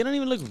picture. I'm like, they don't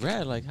even look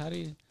red. Like, how do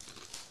you?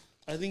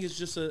 I think it's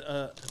just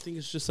I think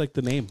it's just like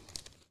the name.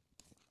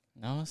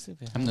 No, it's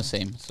stupid. I'm the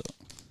same. So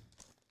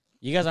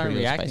You guys aren't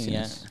Pretty low reacting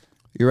yet. spiciness.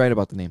 You're right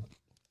about the name.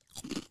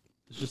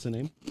 It's just a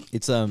name.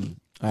 It's All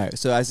right.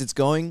 So as it's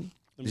going, Let me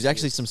there's see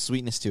actually this. some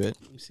sweetness to it.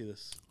 Let me see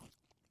this.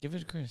 Give it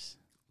to Chris.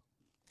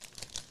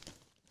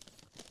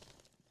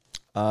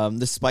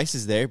 The spice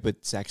is there, but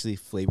it's actually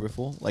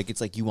flavorful. Like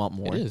it's like you want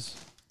more. it is.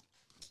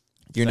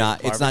 You're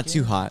Like not. It's not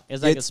barbecue? too hot.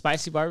 It's like a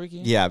spicy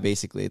barbecue. Yeah,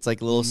 basically, it's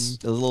like a little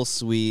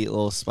sweet, a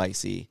little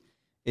spicy.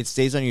 It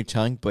stays on your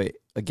tongue, but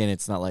again,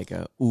 it's not like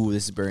a ooh,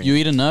 this is burning. You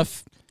eat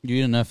enough.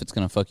 It's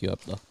gonna fuck you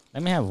up though.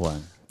 Let me have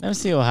one. Let me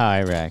see how I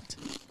react.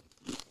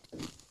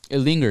 It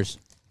lingers.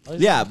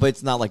 Yeah, but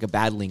it's not like a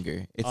bad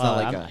linger. It's not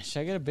like a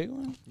Should I get a big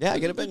one? yeah.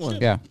 Get a big one.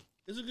 Yeah.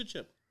 It's a good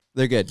chip.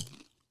 They're good.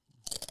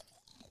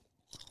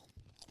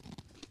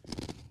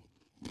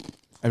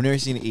 I've never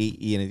seen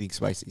eat anything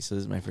spicy, so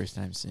this is my first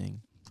time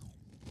seeing.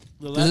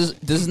 The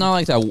This is not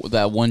like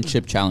that one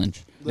chip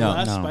challenge. the no,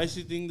 last no.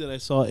 spicy thing that I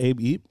saw Abe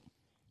eat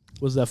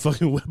was that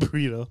fucking wet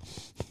burrito.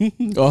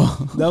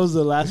 Oh, That was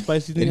the last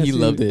spicy thing. and I he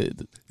seen. loved it.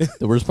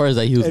 The worst part is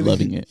that he was And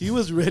loving it. He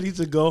was ready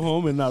to go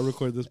home and not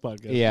record this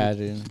podcast. Yeah,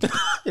 dude.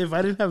 If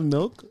I didn't have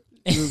milk,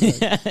 he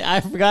was like, I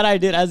forgot I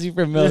did ask you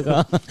for milk.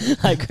 Huh?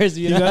 Like, Chris,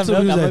 you He don't got have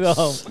some, milk. he I'm was gonna like,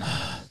 go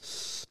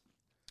home.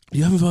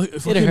 "You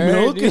have fucking hurt,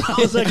 milk?" dude. I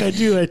was like, "I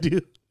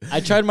do." I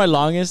tried my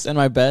longest and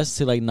my best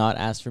to like not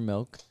ask for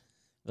milk.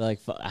 But like,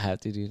 I have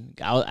to, dude.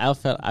 I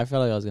felt like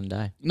I was gonna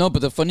die. No,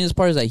 but the funniest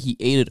part is that he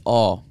ate it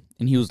all,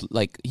 and he was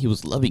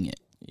loving it.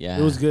 Yeah,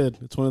 It was good.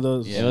 It's one of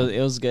those. Yeah.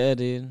 It was good,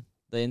 dude.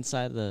 The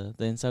inside of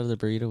the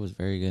burrito was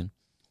very good.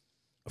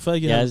 I feel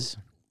like you have Yes.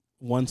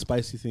 one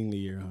spicy thing a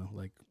year, huh?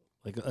 Like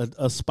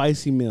a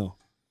spicy meal.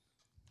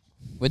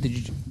 Wait,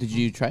 did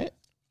you try it?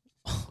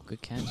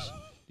 Good catch. Did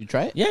you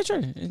try it? Yeah, I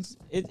tried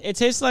it. It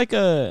tastes like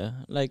a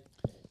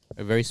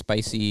very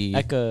spicy.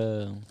 like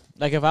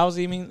if I was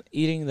eating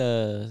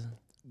the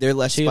They're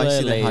less Chile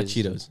spicy than hot Lays.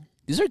 Cheetos.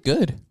 These are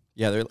good.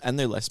 Yeah,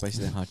 they're less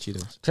spicy than hot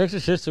Cheetos.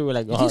 Texas sister were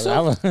like, You oh, think so?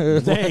 that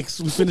one. Thanks.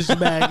 We finished the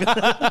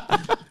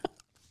bag.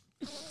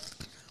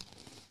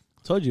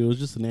 Told you it was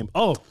just a name.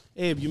 Oh,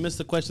 Abe, you missed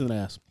the question that I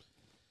asked.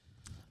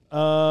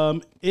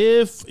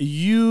 If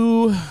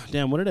you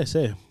what did I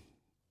say?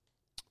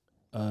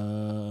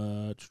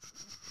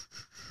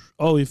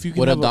 If you could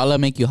Would a have dollar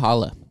make you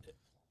holla?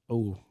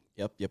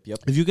 Yep.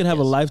 if you could have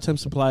a Yes. lifetime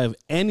supply of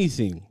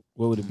anything,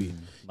 what would it be?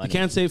 Money. You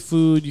can't say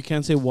food, you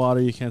can't say water,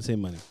 you can't say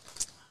money.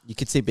 You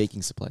could say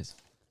baking supplies.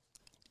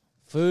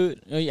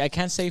 Food. No, I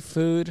can't say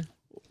food.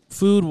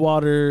 Food,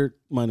 water,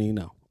 money,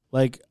 no.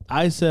 Like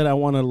I said, I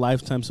want a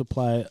lifetime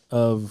supply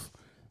of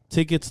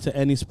tickets to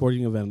any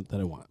sporting event that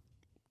I want.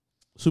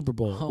 Super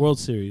Bowl, Oh. World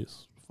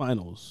Series,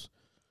 finals,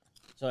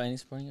 So any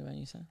sporting event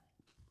you said?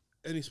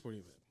 any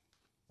sporting event.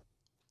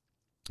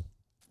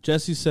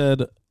 Jesse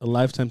said a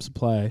lifetime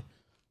supply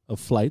of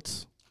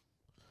flights.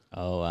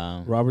 Oh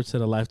wow. Robert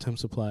said a lifetime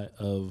supply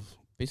of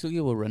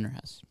Basically, what Runner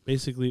has.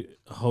 basically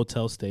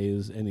hotel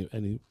stays,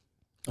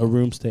 a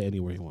room stay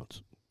anywhere he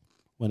wants,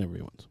 whenever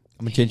he wants.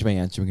 I'm gonna change my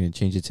answer. We're gonna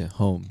change it to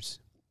homes.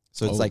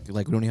 So it's Oh. like we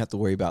don't even have to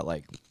worry about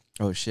like,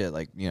 oh shit,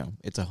 like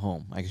it's a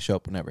home. I can show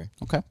up whenever.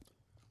 Okay.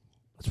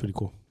 That's pretty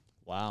cool.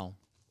 Wow.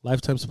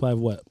 Lifetime supply of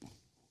what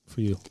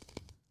for you?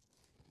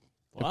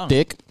 Wow.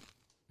 Dick.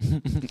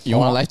 You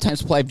want a lifetime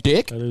supply of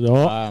dick? That is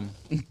all.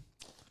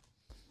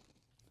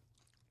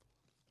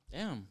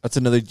 Damn. That's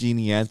another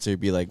genie answer.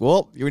 Be like,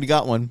 well, you already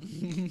got one.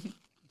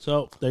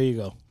 So there you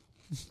go.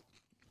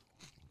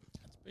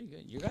 That's pretty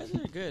good. You guys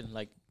are good.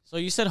 Like, so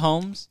you said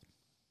homes,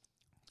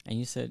 and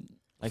you said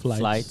like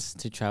flights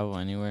to travel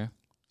anywhere.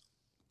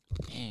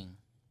 Dang.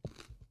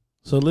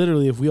 So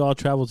literally, if we all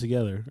travel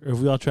together, or if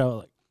we all travel,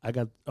 like I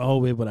got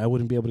but I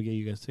wouldn't be able to get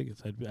you guys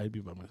tickets. I'd be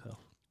by myself.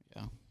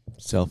 Yeah.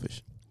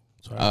 Selfish.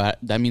 Sorry,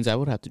 That means I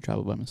would have to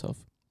travel by myself.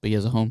 But he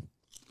has a home.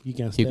 you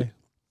can't you stay. could-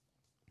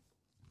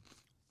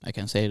 I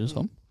can't say it is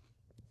home.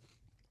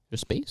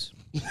 There's space.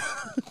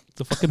 It's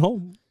a fucking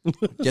home.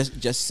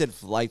 just said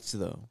flights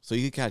though, so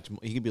you could catch.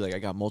 You could be like, I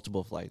got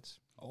multiple flights.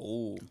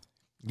 Oh.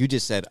 You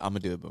just said I'm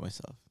gonna do it by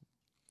myself.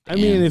 I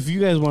mean, Damn. if you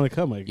guys want to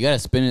come, like, You gotta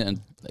spin it in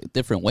a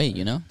different way,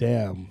 you know?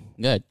 damn.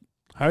 Good.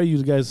 How are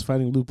you guys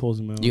finding loopholes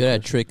in my own You gotta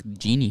question? trick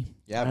Genie.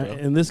 Yeah, bro.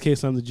 In this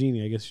case, I'm the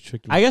genie. I guess you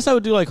tricked me. I guess I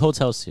would do like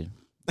hotels too.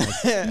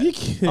 You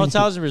can't-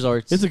 Hotels and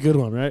resorts. It's a good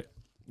one, right?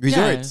 Yeah,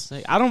 Resorts. it's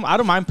like, I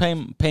don't mind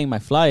paying my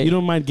flight. You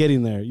don't mind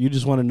getting there. You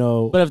just want to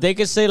know But if they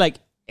could say like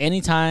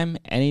anytime,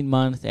 any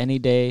month, any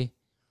day,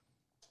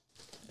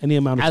 any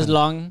amount of as time.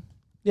 long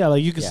Yeah,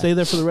 like you can Yeah. stay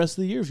there for the rest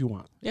of the year if you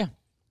want. Yeah.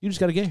 You just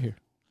got to get here.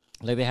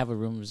 like they have a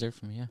room reserved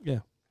for me. Yeah.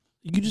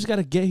 You just got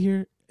to get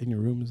here and your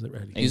room is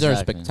ready. These are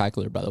Exactly.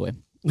 spectacular, by the way.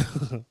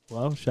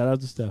 Well, shout out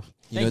to Steph.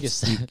 Thank you, You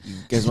Steph.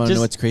 guys want to Just-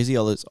 know what's crazy?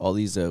 All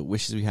these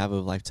wishes we have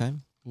of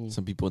lifetime. Mm.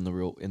 Some people in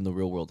the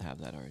real world have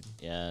that already.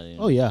 Yeah. You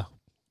know. Oh, yeah.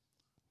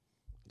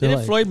 They're Didn't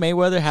like- Floyd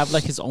Mayweather have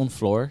like his own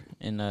floor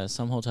in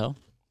some hotel?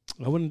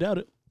 I wouldn't doubt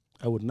it.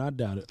 I would not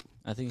doubt it.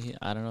 I think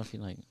I don't know if he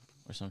like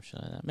or some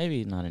shit like that.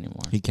 Maybe not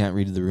anymore. He can't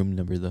read the room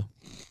number though.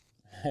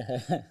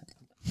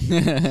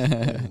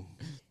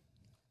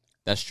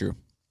 That's true.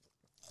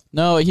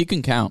 No, he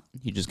can count.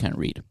 He just can't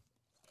read.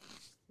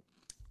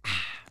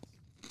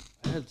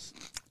 That's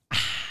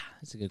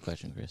a good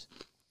question, Chris.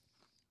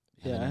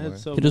 Yeah, I Any had more?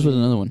 so Hit us with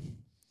many- another one.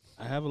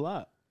 I have a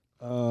lot.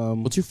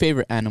 What's your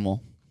favorite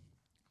animal?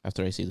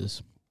 After I see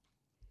this,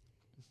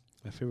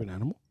 my favorite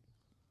animal?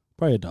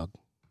 Probably a dog.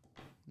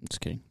 I'm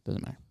just kidding.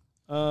 Doesn't matter.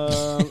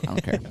 Um, I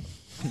don't care.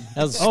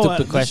 That was a oh, stupid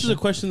this is question. a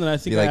question that I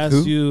think Be I like, asked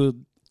who?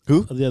 you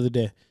Who? the other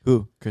day.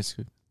 Who? Chris.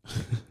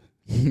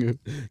 Who?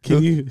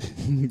 Can you?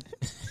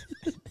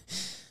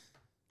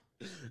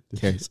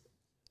 Cares.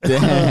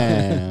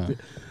 Damn.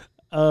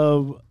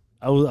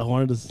 I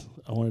wanted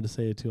to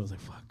say it too. I was like,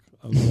 fuck.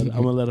 I'm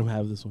gonna let him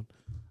have this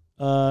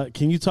one.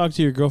 Can you talk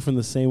to your girlfriend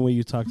the same way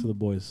you talk to the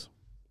boys?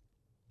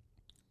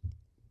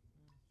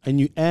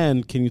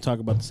 And can you talk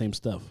about the same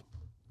stuff?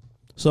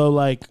 So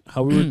like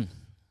how we were,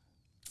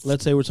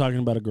 let's say we're talking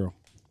about a girl.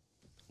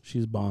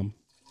 She's bomb.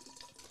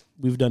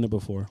 We've done it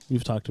before.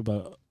 We've talked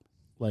about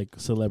like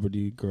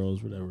celebrity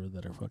girls, whatever,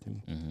 that are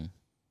fucking. Mm-hmm.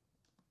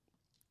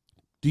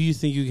 Do you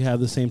think you can have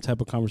the same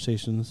type of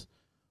conversations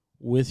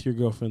with your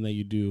girlfriend that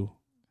you do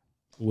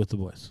with the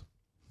boys?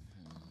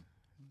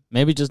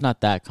 Maybe just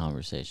not that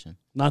conversation.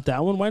 Not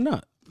that one. Why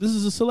not? This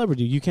is a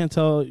celebrity. You can't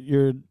tell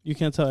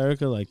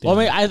Erica like that. Well,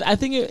 I mean, I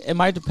think it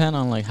might depend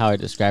on like how I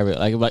describe it.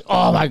 Like,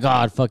 oh my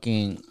god,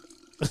 fucking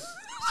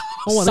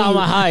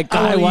Salma Hayek,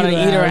 I want to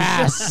eat her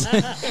ass.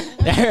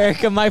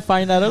 Erica might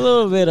find that a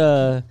little bit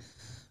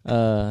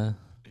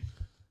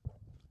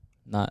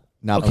not.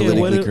 Not Okay, what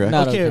politically if, correct.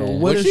 Not okay, okay.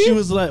 what Was if she she?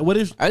 was like? What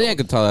if? I think I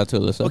could tell that to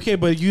Alyssa. Okay,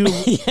 but you.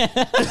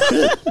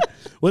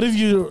 What if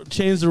you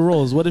changed the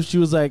roles? What if she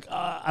was like,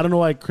 I don't know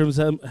why Chris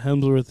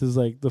Hemsworth is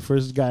like the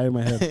first guy in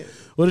my head.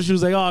 What if she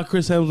was like, oh,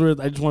 Chris Hemsworth,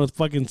 I just want to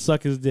fucking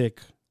suck his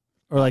dick,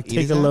 or like Eat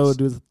take his a ass?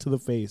 load to the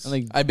face.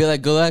 Like, I'd be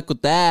like, good luck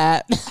with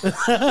that.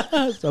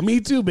 So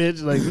me too,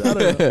 bitch. Like I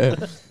don't know.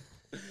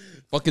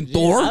 Fucking I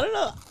Thor. don't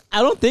know.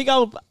 I don't think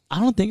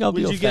I'll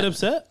be. Would you get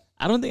upset?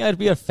 I don't think I'd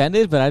be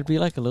offended, but I'd be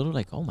like a little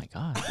like, oh my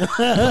god.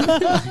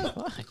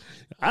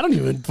 I don't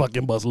even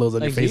fucking bust loads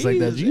on your face like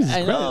that. Jesus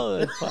I Christ.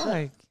 know.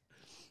 Fuck.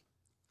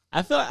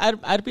 I feel like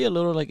I'd be a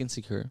little like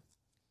insecure.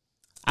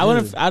 I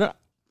wouldn't. I don't.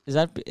 Is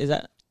that?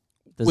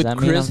 Does With that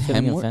mean Chris I'm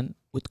feeling Hemsworth? offended?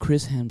 With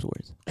Chris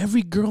Hemsworth.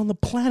 Every girl on the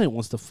planet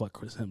wants to fuck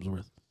Chris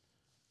Hemsworth.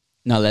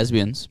 No,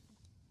 lesbians.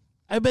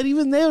 I bet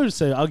even they would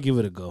say, "I'll give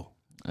it a go."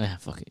 Yeah,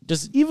 fuck it.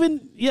 Just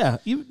Even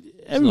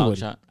everybody.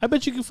 shot. I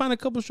bet you can find a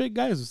couple straight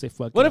guys who say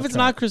fuck. what it, if I'll it's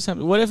try not Chris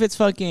Hemsworth? What if it's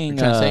fucking? You're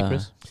trying to say,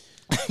 Chris?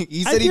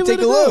 He I said he'd give take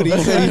it a a load. go.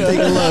 He said he'd take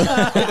a load.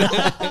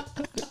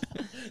 it.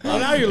 Oh,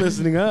 now you're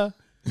listening, huh?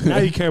 Now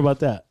you care about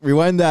that.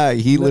 Rewind that.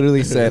 He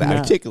literally said, Nah.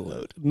 "I'd take a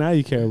load." Now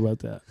you care about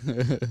that.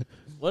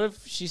 What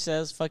if she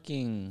says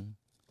fucking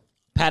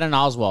Patton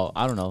Oswalt?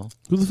 I don't know.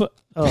 Who the fuck?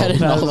 Oh, Patton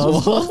Patton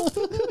Oswalt.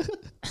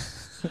 Oswalt.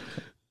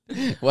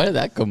 Why did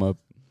that come up?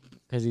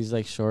 Because he's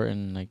like short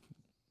and like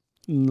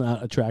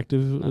Not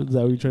attractive. Is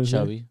that what you're trying to say?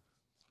 chubby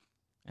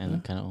and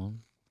Huh? kind of old.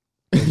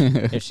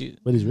 If she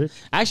But he's rich.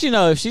 actually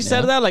no, if she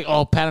said Yeah. that like,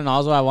 oh, Patton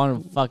Oswalt, I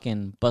want to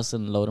fucking bust a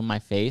load in my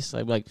face.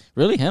 I'd be like,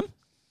 really him?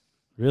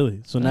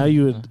 Really? So now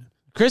you would.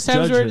 Chris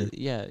Judge Hemsworth?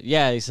 her.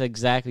 Yeah, it's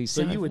exactly.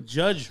 So you would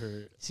judge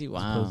her. see.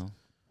 Wow.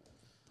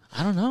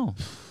 I don't know.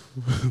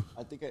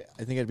 I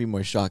think I'd be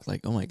more shocked.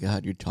 Like, oh my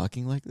god, you're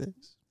talking like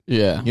this.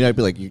 Yeah. You know, I'd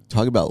be like, you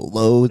talk about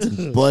loads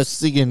and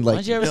busting and Why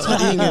like. don't you ever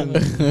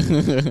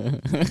tell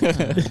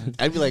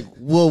I'd be like,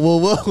 whoa,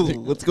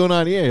 what's going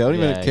on here? I don't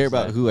even Yeah, care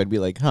about exactly. who. I'd be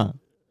like, huh?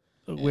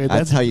 Wait,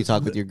 That's how you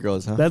talk with your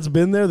girls, huh? That's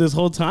been there this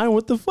whole time.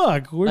 What the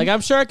fuck? Like,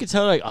 I'm sure I could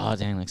tell, like, oh,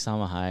 dang, like,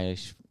 Salma Hayek,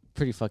 she's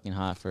pretty fucking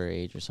hot for her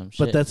age or some shit.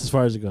 but that's as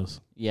far as it goes.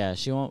 Yeah,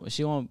 she won't,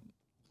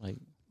 like,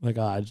 Like,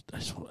 I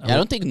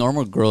don't think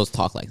normal girls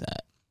talk like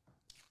that.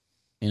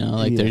 You know,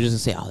 like they're just gonna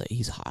say, "Oh,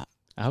 he's hot."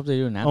 I hope they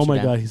do in oh my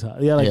Amsterdam. god, he's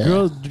hot. Yeah, like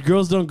Yeah.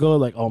 girls don't go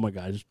like, oh my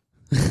god,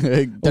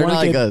 They're not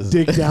like us.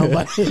 Dick down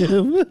by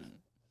him.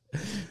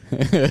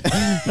 They're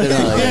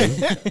not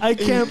like I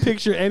can't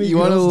picture any. You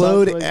want to girls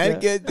load talking like and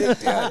that. get dick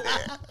down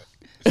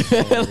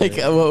there.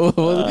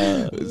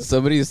 like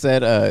somebody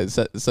said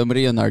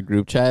somebody in our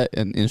group chat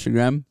and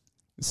Instagram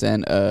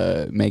sent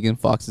Megan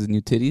Fox's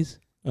new titties.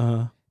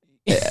 Uh-huh.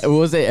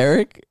 Was it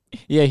Eric?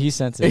 Yeah, he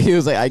sent it. He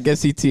was like, I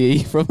guess he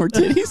TA from her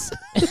titties.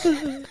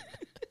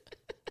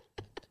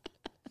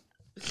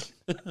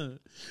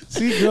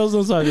 See, girls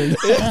don't talk like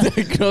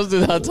that. Girls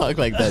do not talk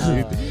like that,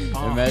 dude.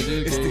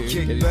 Imagine. It's the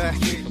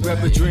kickback.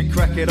 Grab a drink,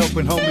 crack it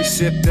open, homie,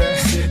 sip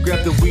that.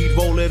 Grab the weed,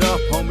 roll it up,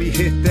 homie,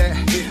 hit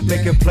that.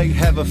 Make a plate,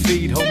 have a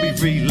feed, homie,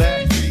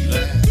 relax.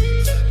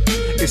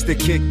 It's the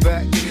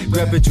kickback.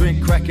 Grab a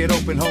drink, crack it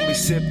open, homie,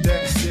 sip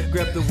that.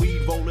 Grab the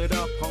weed, roll it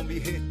up.